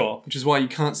 Sure. Which is why you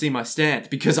can't see my stand,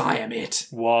 because I am it.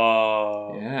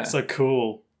 Whoa. Yeah. So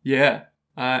cool. Yeah.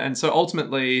 And so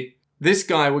ultimately, this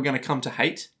guy we're going to come to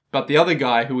hate, but the other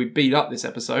guy who we beat up this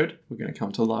episode, we're going to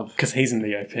come to love. Because he's in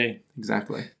the OP.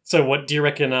 Exactly. So what do you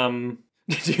reckon,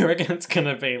 do you reckon it's going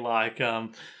to be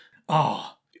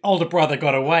older brother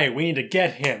got away, we need to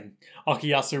get him.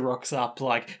 Okuyasu rocks up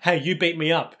hey, you beat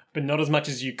me up, but not as much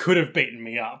as you could have beaten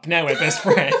me up. Now we're best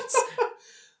friends.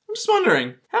 I'm just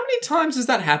wondering, how many times has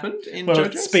that happened in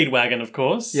JoJo? Speedwagon, of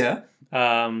course. Yeah.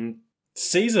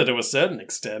 Caesar to a certain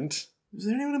extent. Was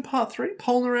there anyone in part 3?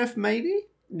 Polnareff, maybe?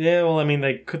 Yeah, well, I mean,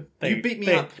 they could... You beat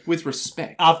me up with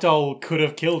respect. Avdol could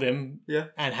have killed him. Yeah.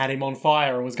 And had him on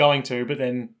fire and was going to, but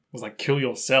then was kill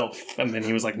yourself. And then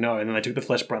he was no, and then they took the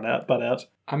flesh butt out.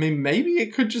 I mean, maybe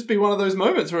it could just be one of those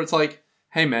moments where it's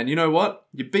hey man, you know what?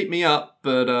 You beat me up,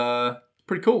 but it's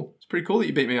pretty cool. It's pretty cool that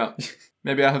you beat me up.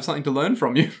 Maybe I have something to learn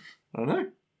from you. I don't know.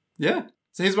 Yeah.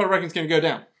 So here's what I reckon's going to go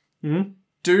down. Mm-hmm.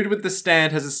 Dude with the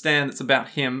stand has a stand that's about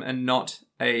him and not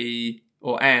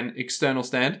an external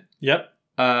stand. Yep.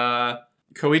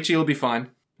 Koichi will be fine,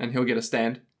 and he'll get a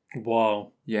stand.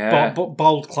 Whoa. Yeah.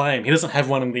 Bold claim. He doesn't have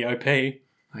one in the OP.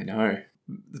 I know.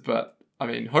 But, I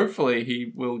mean, hopefully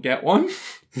he will get one.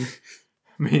 I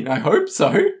mean, I hope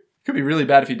so. Could be really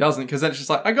bad if he doesn't, because then it's just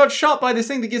I got shot by this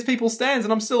thing that gives people stands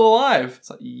and I'm still alive.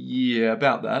 It's yeah,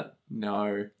 about that.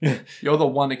 No. You're the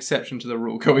one exception to the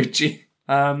rule, Koichi.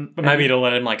 But maybe it'll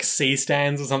let him see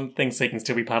stands or something so he can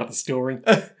still be part of the story.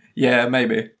 Yeah,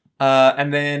 maybe.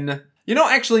 And then You know,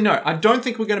 actually, no. I don't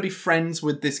think we're going to be friends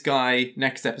with this guy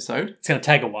next episode. It's going to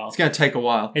take a while. It's going to take a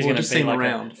while. He's we'll going to just be see him like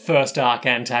around. a first arc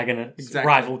antagonist, Exactly.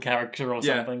 rival character or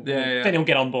Yeah, something. yeah. Then he'll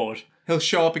get on board. He'll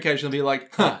show up occasionally and be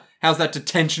like, huh, how's that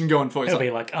detention going for you? He'll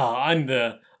be like, oh, I'm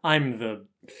the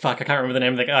fuck, I can't remember the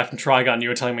name of the guy from Trigun you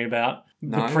were telling me about.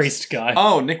 Nice. The priest guy.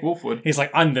 Oh, Nick Wolfwood. He's like,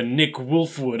 I'm the Nick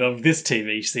Wolfwood of this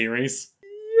TV series.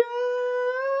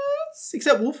 Yes.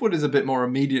 Except Wolfwood is a bit more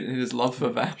immediate in his love for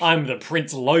Vash. I'm the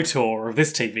Prince Lotor of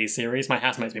this TV series. My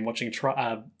housemate's been watching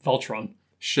Voltron.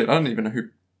 Shit, I don't even know who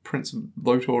Prince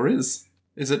Lotor is.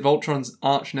 Is it Voltron's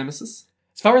arch nemesis?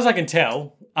 As far as I can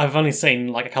tell, I've only seen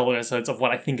like a couple of episodes of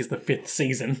what I think is the 5th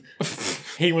season.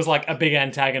 He was like a big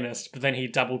antagonist, but then he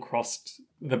double-crossed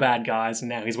the bad guys, and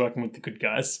now he's working with the good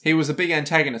guys. He was a big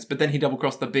antagonist, but then he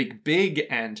double-crossed the big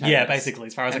antagonist. Yeah, basically,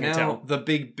 as far as And I can now tell. the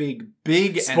big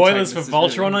Spoilers antagonist for is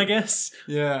Voltron, really- I guess.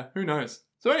 Yeah, who knows?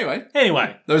 So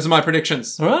Anyway, those are my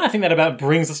predictions. all right, I think that about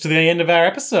brings us to the end of our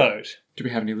episode. Do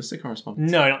we have any listener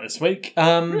correspondence? No, not this week.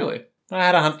 Really? I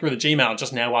had a hunt through the Gmail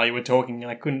just now while you were talking, and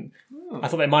I couldn't... Oh. I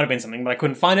thought there might have been something, but I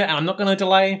couldn't find it, and I'm not going to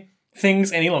delay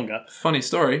things any longer. Funny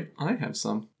story, I have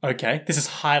some. Okay, this is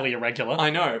highly irregular. I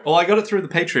know. Well, I got it through the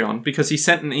Patreon because he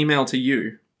sent an email to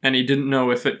you and he didn't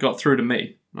know if it got through to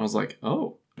me. And I was like,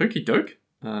 oh, okie doke.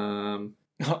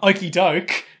 Okie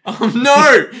doke. Oh,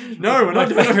 no! No, we're My not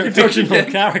doing favourite okie doke fictional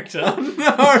again. character.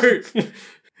 Oh,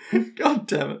 no! God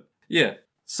damn it. Yeah.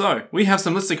 So, we have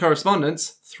some listener correspondence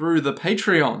through the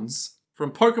Patreons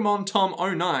from Pokemon Tom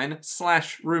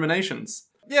 09/Ruminations.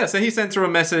 Yeah, so he sent through a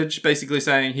message basically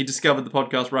saying he discovered the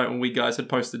podcast right when we guys had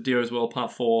posted Deo's World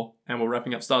Part 4 and we're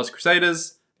wrapping up Stars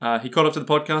Crusaders. He caught up to the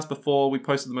podcast before we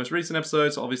posted the most recent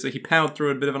episode, so obviously he powered through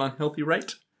at a bit of an unhealthy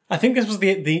rate. I think this was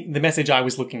the message I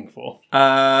was looking for.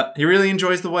 He really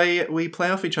enjoys the way we play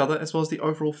off each other as well as the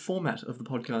overall format of the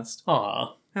podcast.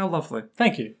 Aw, How lovely.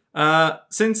 thank you.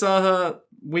 Since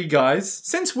we guys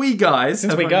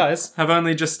have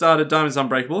only just started Diamonds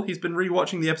Unbreakable, he's been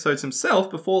rewatching the episodes himself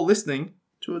before listening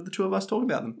to the two of us talk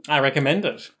about them. I recommend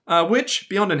it. Which,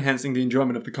 beyond enhancing the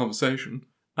enjoyment of the conversation,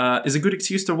 is a good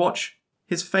excuse to watch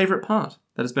his favourite part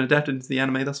that has been adapted into the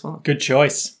anime thus far. Good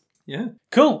choice. Yeah.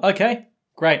 Cool, okay.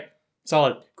 Great.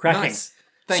 Solid. Cracking. Nice.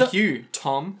 Thank you,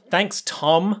 Tom. Thanks,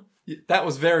 Tom. That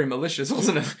was very malicious,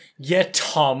 wasn't it? Yeah,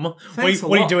 Tom. Thanks a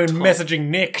What are you lot, doing Tom. messaging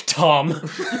Nick, Tom?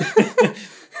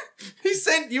 He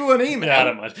sent you an email. Yeah, I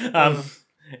don't mind.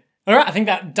 All right, I think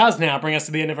that does now bring us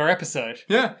to the end of our episode.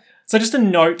 Yeah. So just a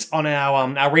note on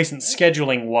our recent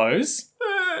scheduling woes.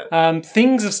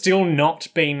 Things have still not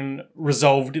been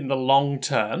resolved in the long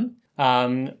term.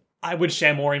 I would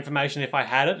share more information if I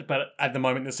had it, but at the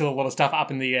moment there's still a lot of stuff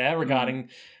up in the air regarding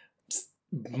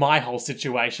my whole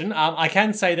situation. I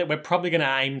can say that we're probably going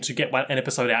to aim to get an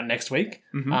episode out next week.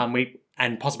 Mm-hmm.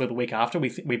 And possibly the week after.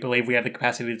 We believe we have the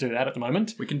capacity to do that at the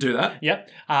moment. We can do that. Yep.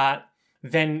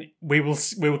 Then we will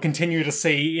continue to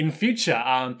see in future.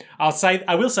 I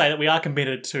will say that we are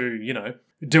committed to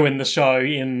doing the show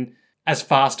in as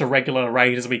fast a regular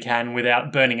rate as we can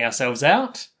without burning ourselves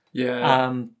out.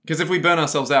 Yeah. Because if we burn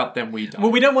ourselves out, then we die.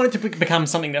 Well, we don't want it to become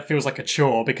something that feels like a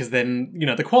chore because then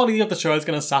the quality of the show is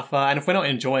going to suffer, and if we're not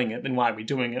enjoying it, then why are we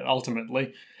doing it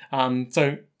ultimately?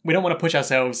 So we don't want to push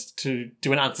ourselves to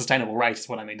do an unsustainable rate. Is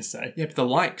what I mean to say. Yeah, but the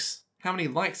likes. How many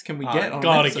likes can we get on an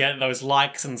Gotta episode? get those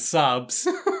likes and subs.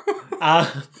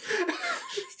 I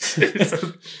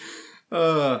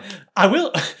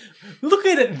will look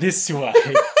at it this way.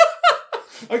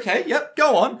 Okay, yep,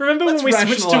 go on. Remember Let's when we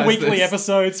switched to rationalise weekly this.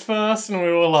 episodes first and we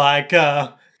were like,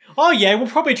 oh yeah, we'll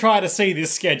probably try to see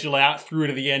this schedule out through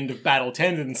to the end of Battle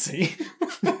Tendency.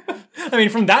 I mean,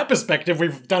 from that perspective,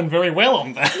 we've done very well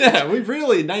on that. Yeah, we've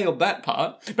really nailed that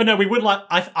part. But no, we would like,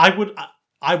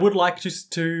 I would like to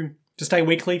stay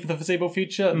weekly for the foreseeable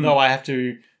future, though I have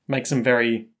to make some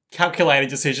very calculated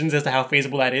decisions as to how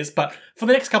feasible that is. But for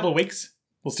the next couple of weeks,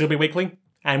 we'll still be weekly,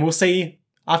 and we'll see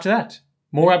after that.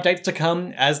 More updates to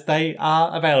come as they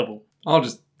are available. I'll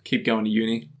just keep going to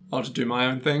uni. I'll just do my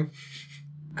own thing.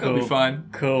 Cool. It'll be fine.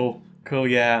 Cool,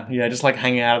 yeah, just like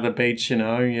hanging out at the beach,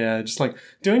 yeah, just like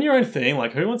doing your own thing.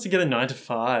 Like, who wants to get a 9 to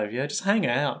 5? Yeah, just hang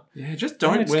out. Yeah, just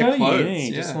don't just wear go to clothes. uni.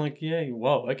 Yeah. Just like,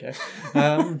 whoa, okay.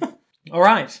 All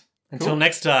right, until Cool.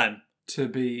 next time. To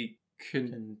be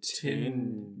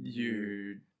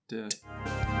continued.